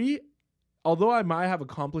 2023, although I might have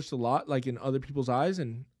accomplished a lot like in other people's eyes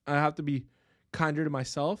and I have to be kinder to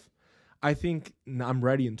myself, I think I'm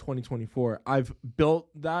ready in 2024. I've built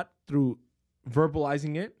that through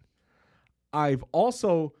verbalizing it. I've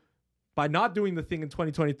also, by not doing the thing in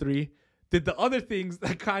 2023, did the other things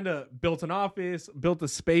that kind of built an office, built a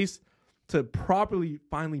space to properly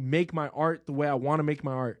finally make my art the way I want to make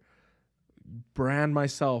my art, brand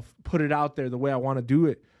myself, put it out there the way I want to do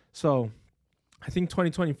it. So I think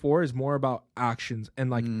 2024 is more about actions and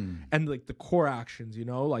like the core actions,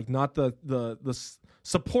 like not the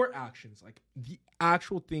support actions, like the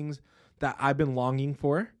actual things that I've been longing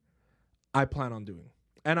for, I plan on doing.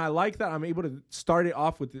 And I like that I'm able to start it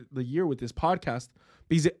off with the year with this podcast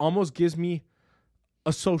because it almost gives me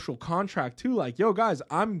a social contract too. Like, yo, guys,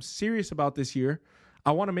 I'm serious about this year.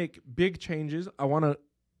 I want to make big changes. I want to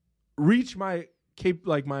reach my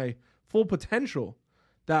my full potential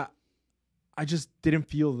that I just didn't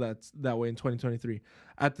feel that way in 2023.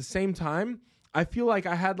 At the same time, I feel like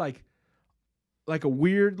I had like a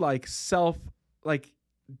weird like self like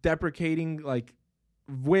deprecating like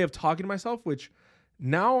way of talking to myself, which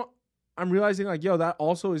now I'm realizing like, yo, that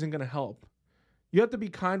also isn't going to help. You have to be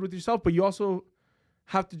kind with yourself, but you also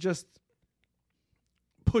have to just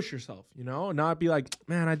push yourself, not be like,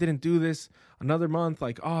 man, I didn't do this another month.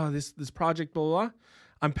 Like, oh, this project, blah, blah, blah.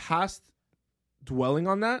 I'm past dwelling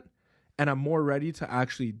on that. And I'm more ready to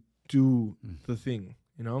actually do the thing,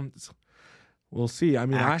 We'll see. I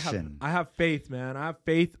mean, I have faith, man. I have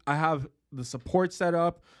faith. I have the support set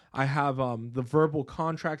up. I have the verbal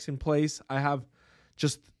contracts in place. I have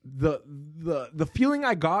just the feeling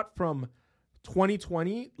I got from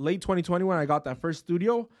 2020, late 2020 when I got that first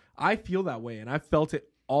studio. I feel that way, and I felt it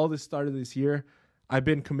all the start of this year. I've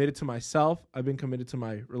been committed to myself. I've been committed to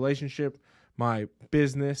my relationship, my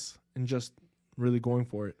business, and just really going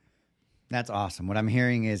for it. That's awesome. What I'm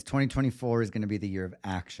hearing is 2024 is going to be the year of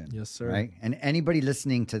action. Yes, sir. Right? And anybody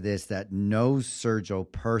listening to this that knows Sergio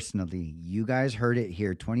personally, you guys heard it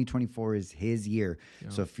here. 2024 is his year.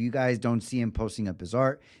 Yeah. So if you guys don't see him posting up his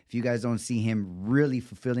art, if you guys don't see him really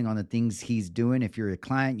fulfilling on the things he's doing, if you're a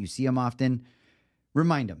client, you see him often,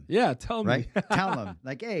 remind him. Yeah, tell me. Right? Tell him.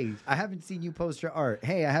 Like, hey, I haven't seen you post your art.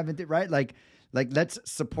 Hey, I haven't, right? Like let's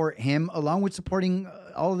support him along with supporting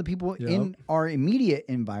all of the people in our immediate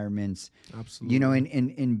environments. Absolutely.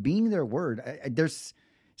 In being their word. There's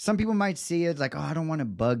some people might see it like, oh, I don't want to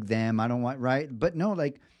bug them. I don't want, right? But no,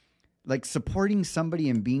 like supporting somebody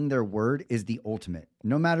and being their word is the ultimate,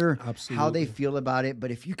 no matter how they feel about it. But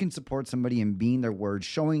if you can support somebody and being their word,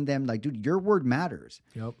 showing them like, dude, your word matters.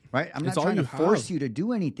 Yep. Right. I'm not trying to force you to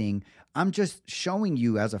do anything. I'm just showing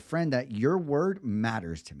you as a friend that your word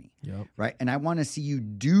matters to me. Yep. Right. And I want to see you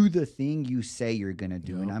do the thing you say you're going to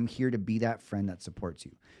do. And I'm here to be that friend that supports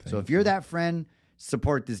you. So if you're that friend,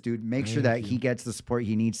 support this dude. Make sure that he gets the support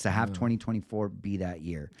he needs to have 2024 be that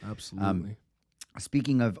year. Absolutely.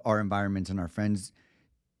 Speaking of our environments and our friends,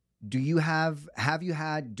 do you have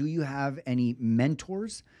any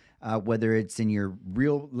mentors, whether it's in your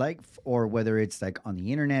real life or whether it's like on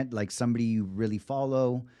the internet, like somebody you really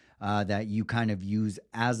follow, that you kind of use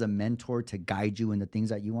as a mentor to guide you in the things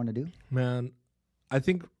that you want to do? Man, I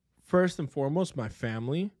think first and foremost, my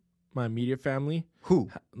family, my immediate family. Who?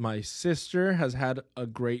 My sister has had a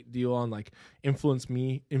great deal on like influencing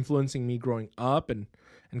me growing up and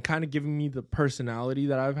kind of giving me the personality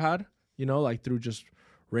that I've had, like through just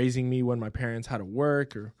raising me when my parents had to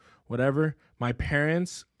work or whatever. My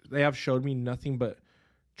parents, they have showed me nothing but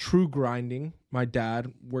true grinding. My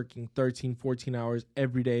dad working 13, 14 hours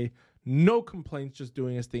every day. No complaints, just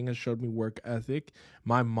doing his thing, has showed me work ethic.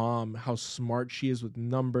 My mom, how smart she is with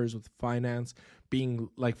numbers, with finance, being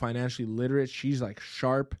like financially literate. She's like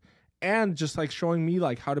sharp, and just like showing me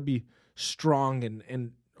like how to be strong,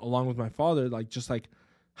 and along with my father, like just like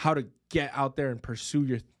how to get out there and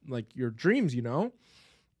pursue your dreams, you know,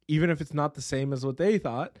 even if it's not the same as what they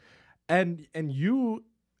thought. And you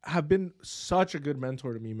have been such a good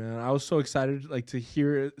mentor to me, man. I was so excited like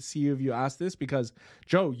to see if you ask this, because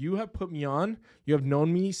Joe, you have put me on. You have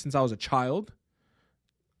known me since I was a child.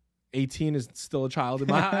 18 is still a child in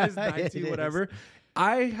my eyes, 19, whatever.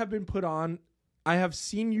 I have been put on. I have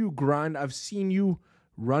seen you grind. I've seen you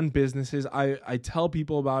run businesses. I tell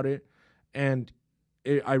people about it, and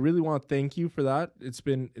I really want to thank you for that. It's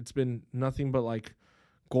been nothing but like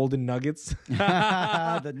golden nuggets.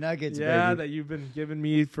 The nuggets, yeah, baby. that you've been giving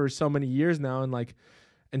me for so many years now,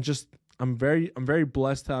 and just I'm very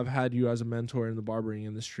blessed to have had you as a mentor in the barbering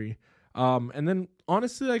industry. And then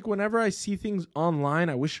honestly, like whenever I see things online,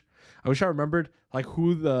 I wish I remembered like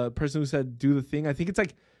who the person who said do the thing. I think it's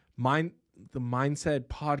like the Mindset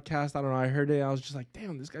podcast. I don't know. I heard it. I was just like,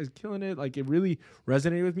 damn, this guy's killing it. Like it really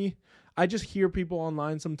resonated with me. I just hear people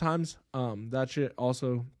online sometimes. That shit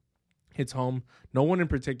also hits home. No one in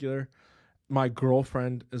particular. My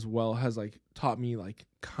girlfriend as well has like taught me like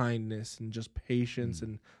kindness and just patience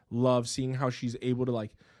and love, seeing how she's able to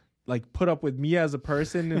like put up with me as a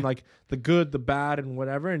person and like the good, the bad, and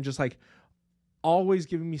whatever, and just like always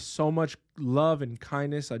giving me so much love and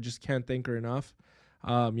kindness. I just can't thank her enough.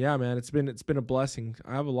 Yeah, man, it's been a blessing.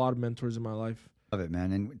 I have a lot of mentors in my life. Love it,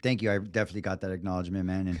 man. And thank you. I definitely got that acknowledgement,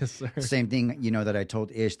 man. And Yes, sir. same thing, you know, that I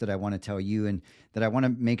told Ish that I want to tell you, and that I want to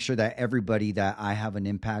make sure that everybody that I have an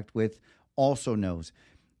impact with also knows,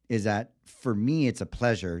 is that for me, it's a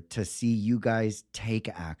pleasure to see you guys take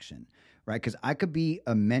action, right? Because I could be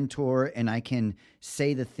a mentor and I can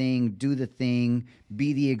say the thing, do the thing,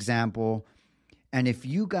 be the example. And if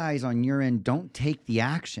you guys on your end don't take the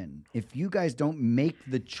action, if you guys don't make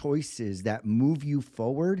the choices that move you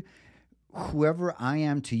forward, whoever I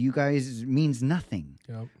am to you guys means nothing.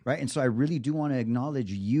 Yep. Right. And so I really do want to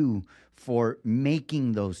acknowledge you for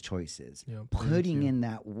making those choices, putting in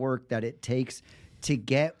that work that it takes to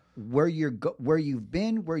get where where you've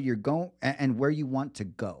been, where you're going, and where you want to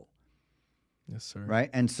go. Yes, sir. Right.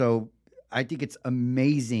 And so I think it's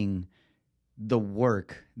amazing the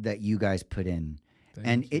work that you guys put in.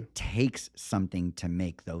 Thank you. It takes something to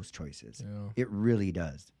make those choices. Yeah. It really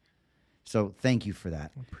does. So thank you for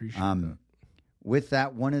that. I appreciate that. With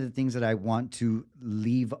that, one of the things that I want to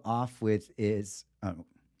leave off with is,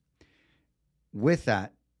 with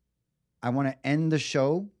that, I want to end the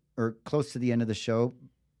show, or close to the end of the show,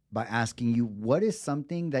 by asking you, what is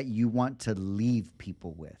something that you want to leave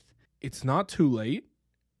people with? It's not too late.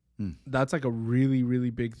 That's like a really,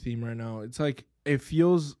 really big theme right now. It's like, it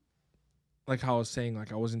feels like how I was saying,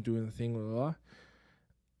 like I wasn't doing the thing, blah, blah, blah.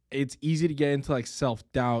 It's easy to get into like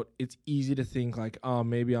self-doubt. It's easy to think like, oh,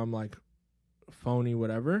 maybe I'm like phony,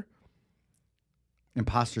 whatever.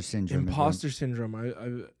 Imposter syndrome.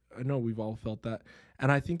 I know we've all felt that.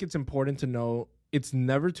 And I think it's important to know it's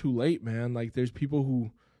never too late, man. Like there's people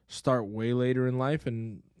who start way later in life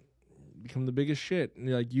and become the biggest shit. And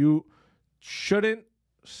like you shouldn't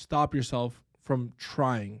stop yourself from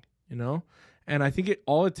trying, you know? And I think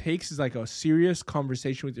all it takes is like a serious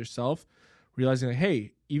conversation with yourself, realizing like,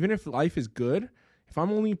 hey, even if life is good, if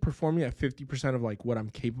I'm only performing at 50% of like what I'm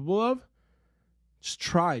capable of, just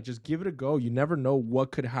try, just give it a go. You never know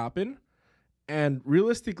what could happen. And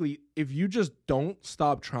realistically, if you just don't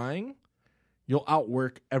stop trying, you'll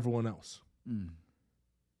outwork everyone else.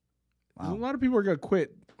 Wow. A lot of people are going to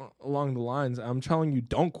quit along the lines. I'm telling you,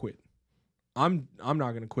 don't quit. I'm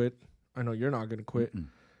not going to quit. I know you're not going to quit.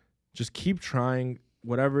 Just keep trying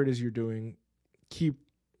whatever it is you're doing. Keep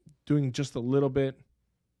doing just a little bit,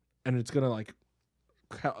 and it's going to like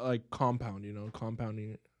compound, you know,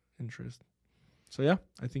 compounding interest. So yeah,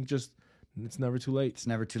 I think just it's never too late. It's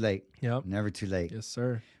never too late. Yep. Never too late. Yes,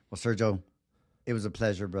 sir. Well, Sergio, it was a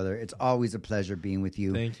pleasure, brother. It's always a pleasure being with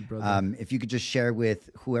you. Thank you, brother. If you could just share with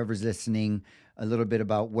whoever's listening a little bit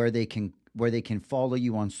about where they can follow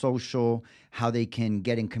you on social, how they can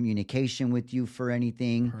get in communication with you for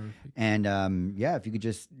anything. Perfect. And yeah, if you could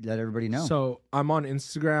just let everybody know. So I'm on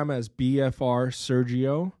Instagram as BFR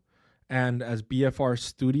Sergio and as BFR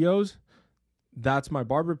Studios. That's my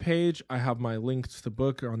barber page. I have my links to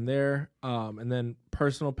book on there. And then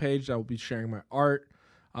personal page, I will be sharing my art.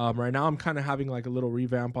 Right now, I'm kind of having like a little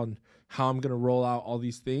revamp on how I'm gonna roll out all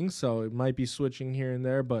these things. So it might be switching here and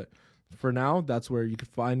there, but for now, that's where you can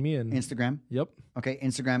find me. And Instagram. yep, Okay,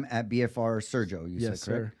 Instagram at BFR Sergio. You yes,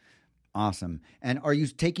 said correct. sir. Awesome. And are you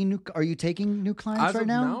taking new clients As right of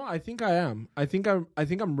now? now, I think I am. I think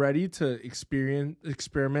I'm ready to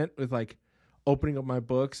experiment with like opening up my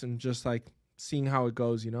books and just like seeing how it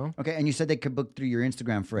goes. You know. Okay, and you said they could book through your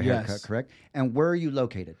Instagram for a Yes. haircut, correct? And where are you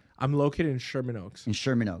located? I'm located in Sherman Oaks. In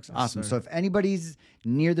Sherman Oaks. Awesome. sir. So if anybody's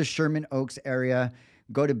near the Sherman Oaks area,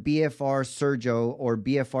 go to BFR Sergio or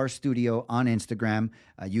BFR Studio on Instagram.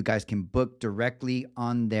 You guys can book directly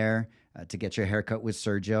on there to get your haircut with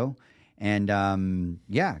Sergio. And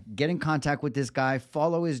get in contact with this guy.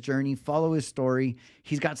 Follow his journey. Follow his story.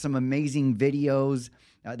 He's got some amazing videos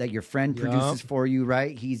that your friend produces for you,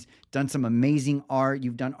 right? He's done some amazing art.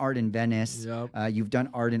 You've done art in Venice. Yep. You've done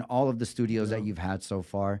art in all of the studios that you've had so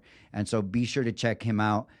far. And so be sure to check him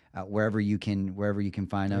out wherever you can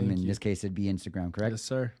find him. In this case, it'd be Instagram, correct? Yes,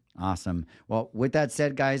 sir. Awesome. Well, with that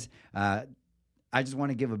said, guys, I just want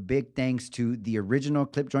to give a big thanks to the original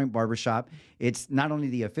Clip Joint Barbershop. It's not only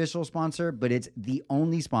the official sponsor, but it's the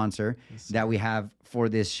only sponsor that we have for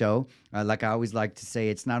this show. Like I always like to say,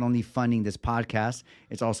 it's not only funding this podcast,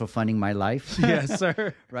 it's also funding my life. Yes,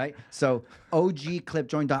 sir. Right? So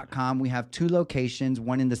ogclipjoint.com, we have 2 locations,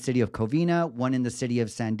 one in the city of Covina, one in the city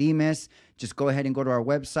of San Dimas. Just go ahead and go to our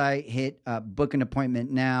website, hit book an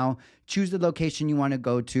appointment now, choose the location you want to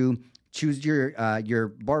go to, choose your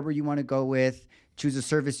barber you want to go with, choose a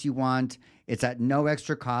service you want. It's at no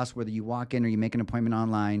extra cost, whether you walk in or you make an appointment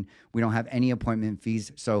online. We don't have any appointment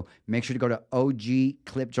fees. So make sure to go to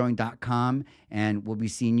ogclipjoint.com and we'll be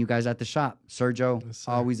seeing you guys at the shop. Sergio, Yes,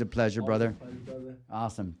 sir. always a pleasure, brother. Brother.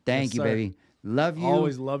 Awesome. Thank Yes, you, sir. baby. Love you.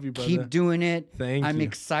 Always love you, brother. Keep doing it. Thank I'm you.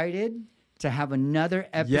 excited to have another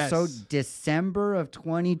episode Yes. December of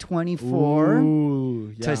 2024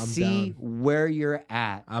 Ooh, yeah, to I'm see down. where you're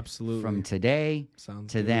at Absolutely. from today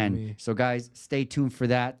Sounds to good then. me. So, guys, stay tuned for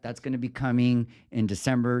that. That's going to be coming in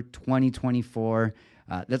December 2024.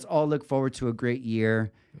 Let's all look forward to a great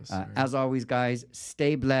year. Yes, sir. As always, guys,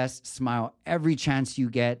 stay blessed. Smile every chance you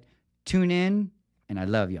get. Tune in, and I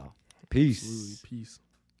love y'all. Peace. Absolutely. Peace.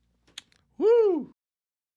 Woo!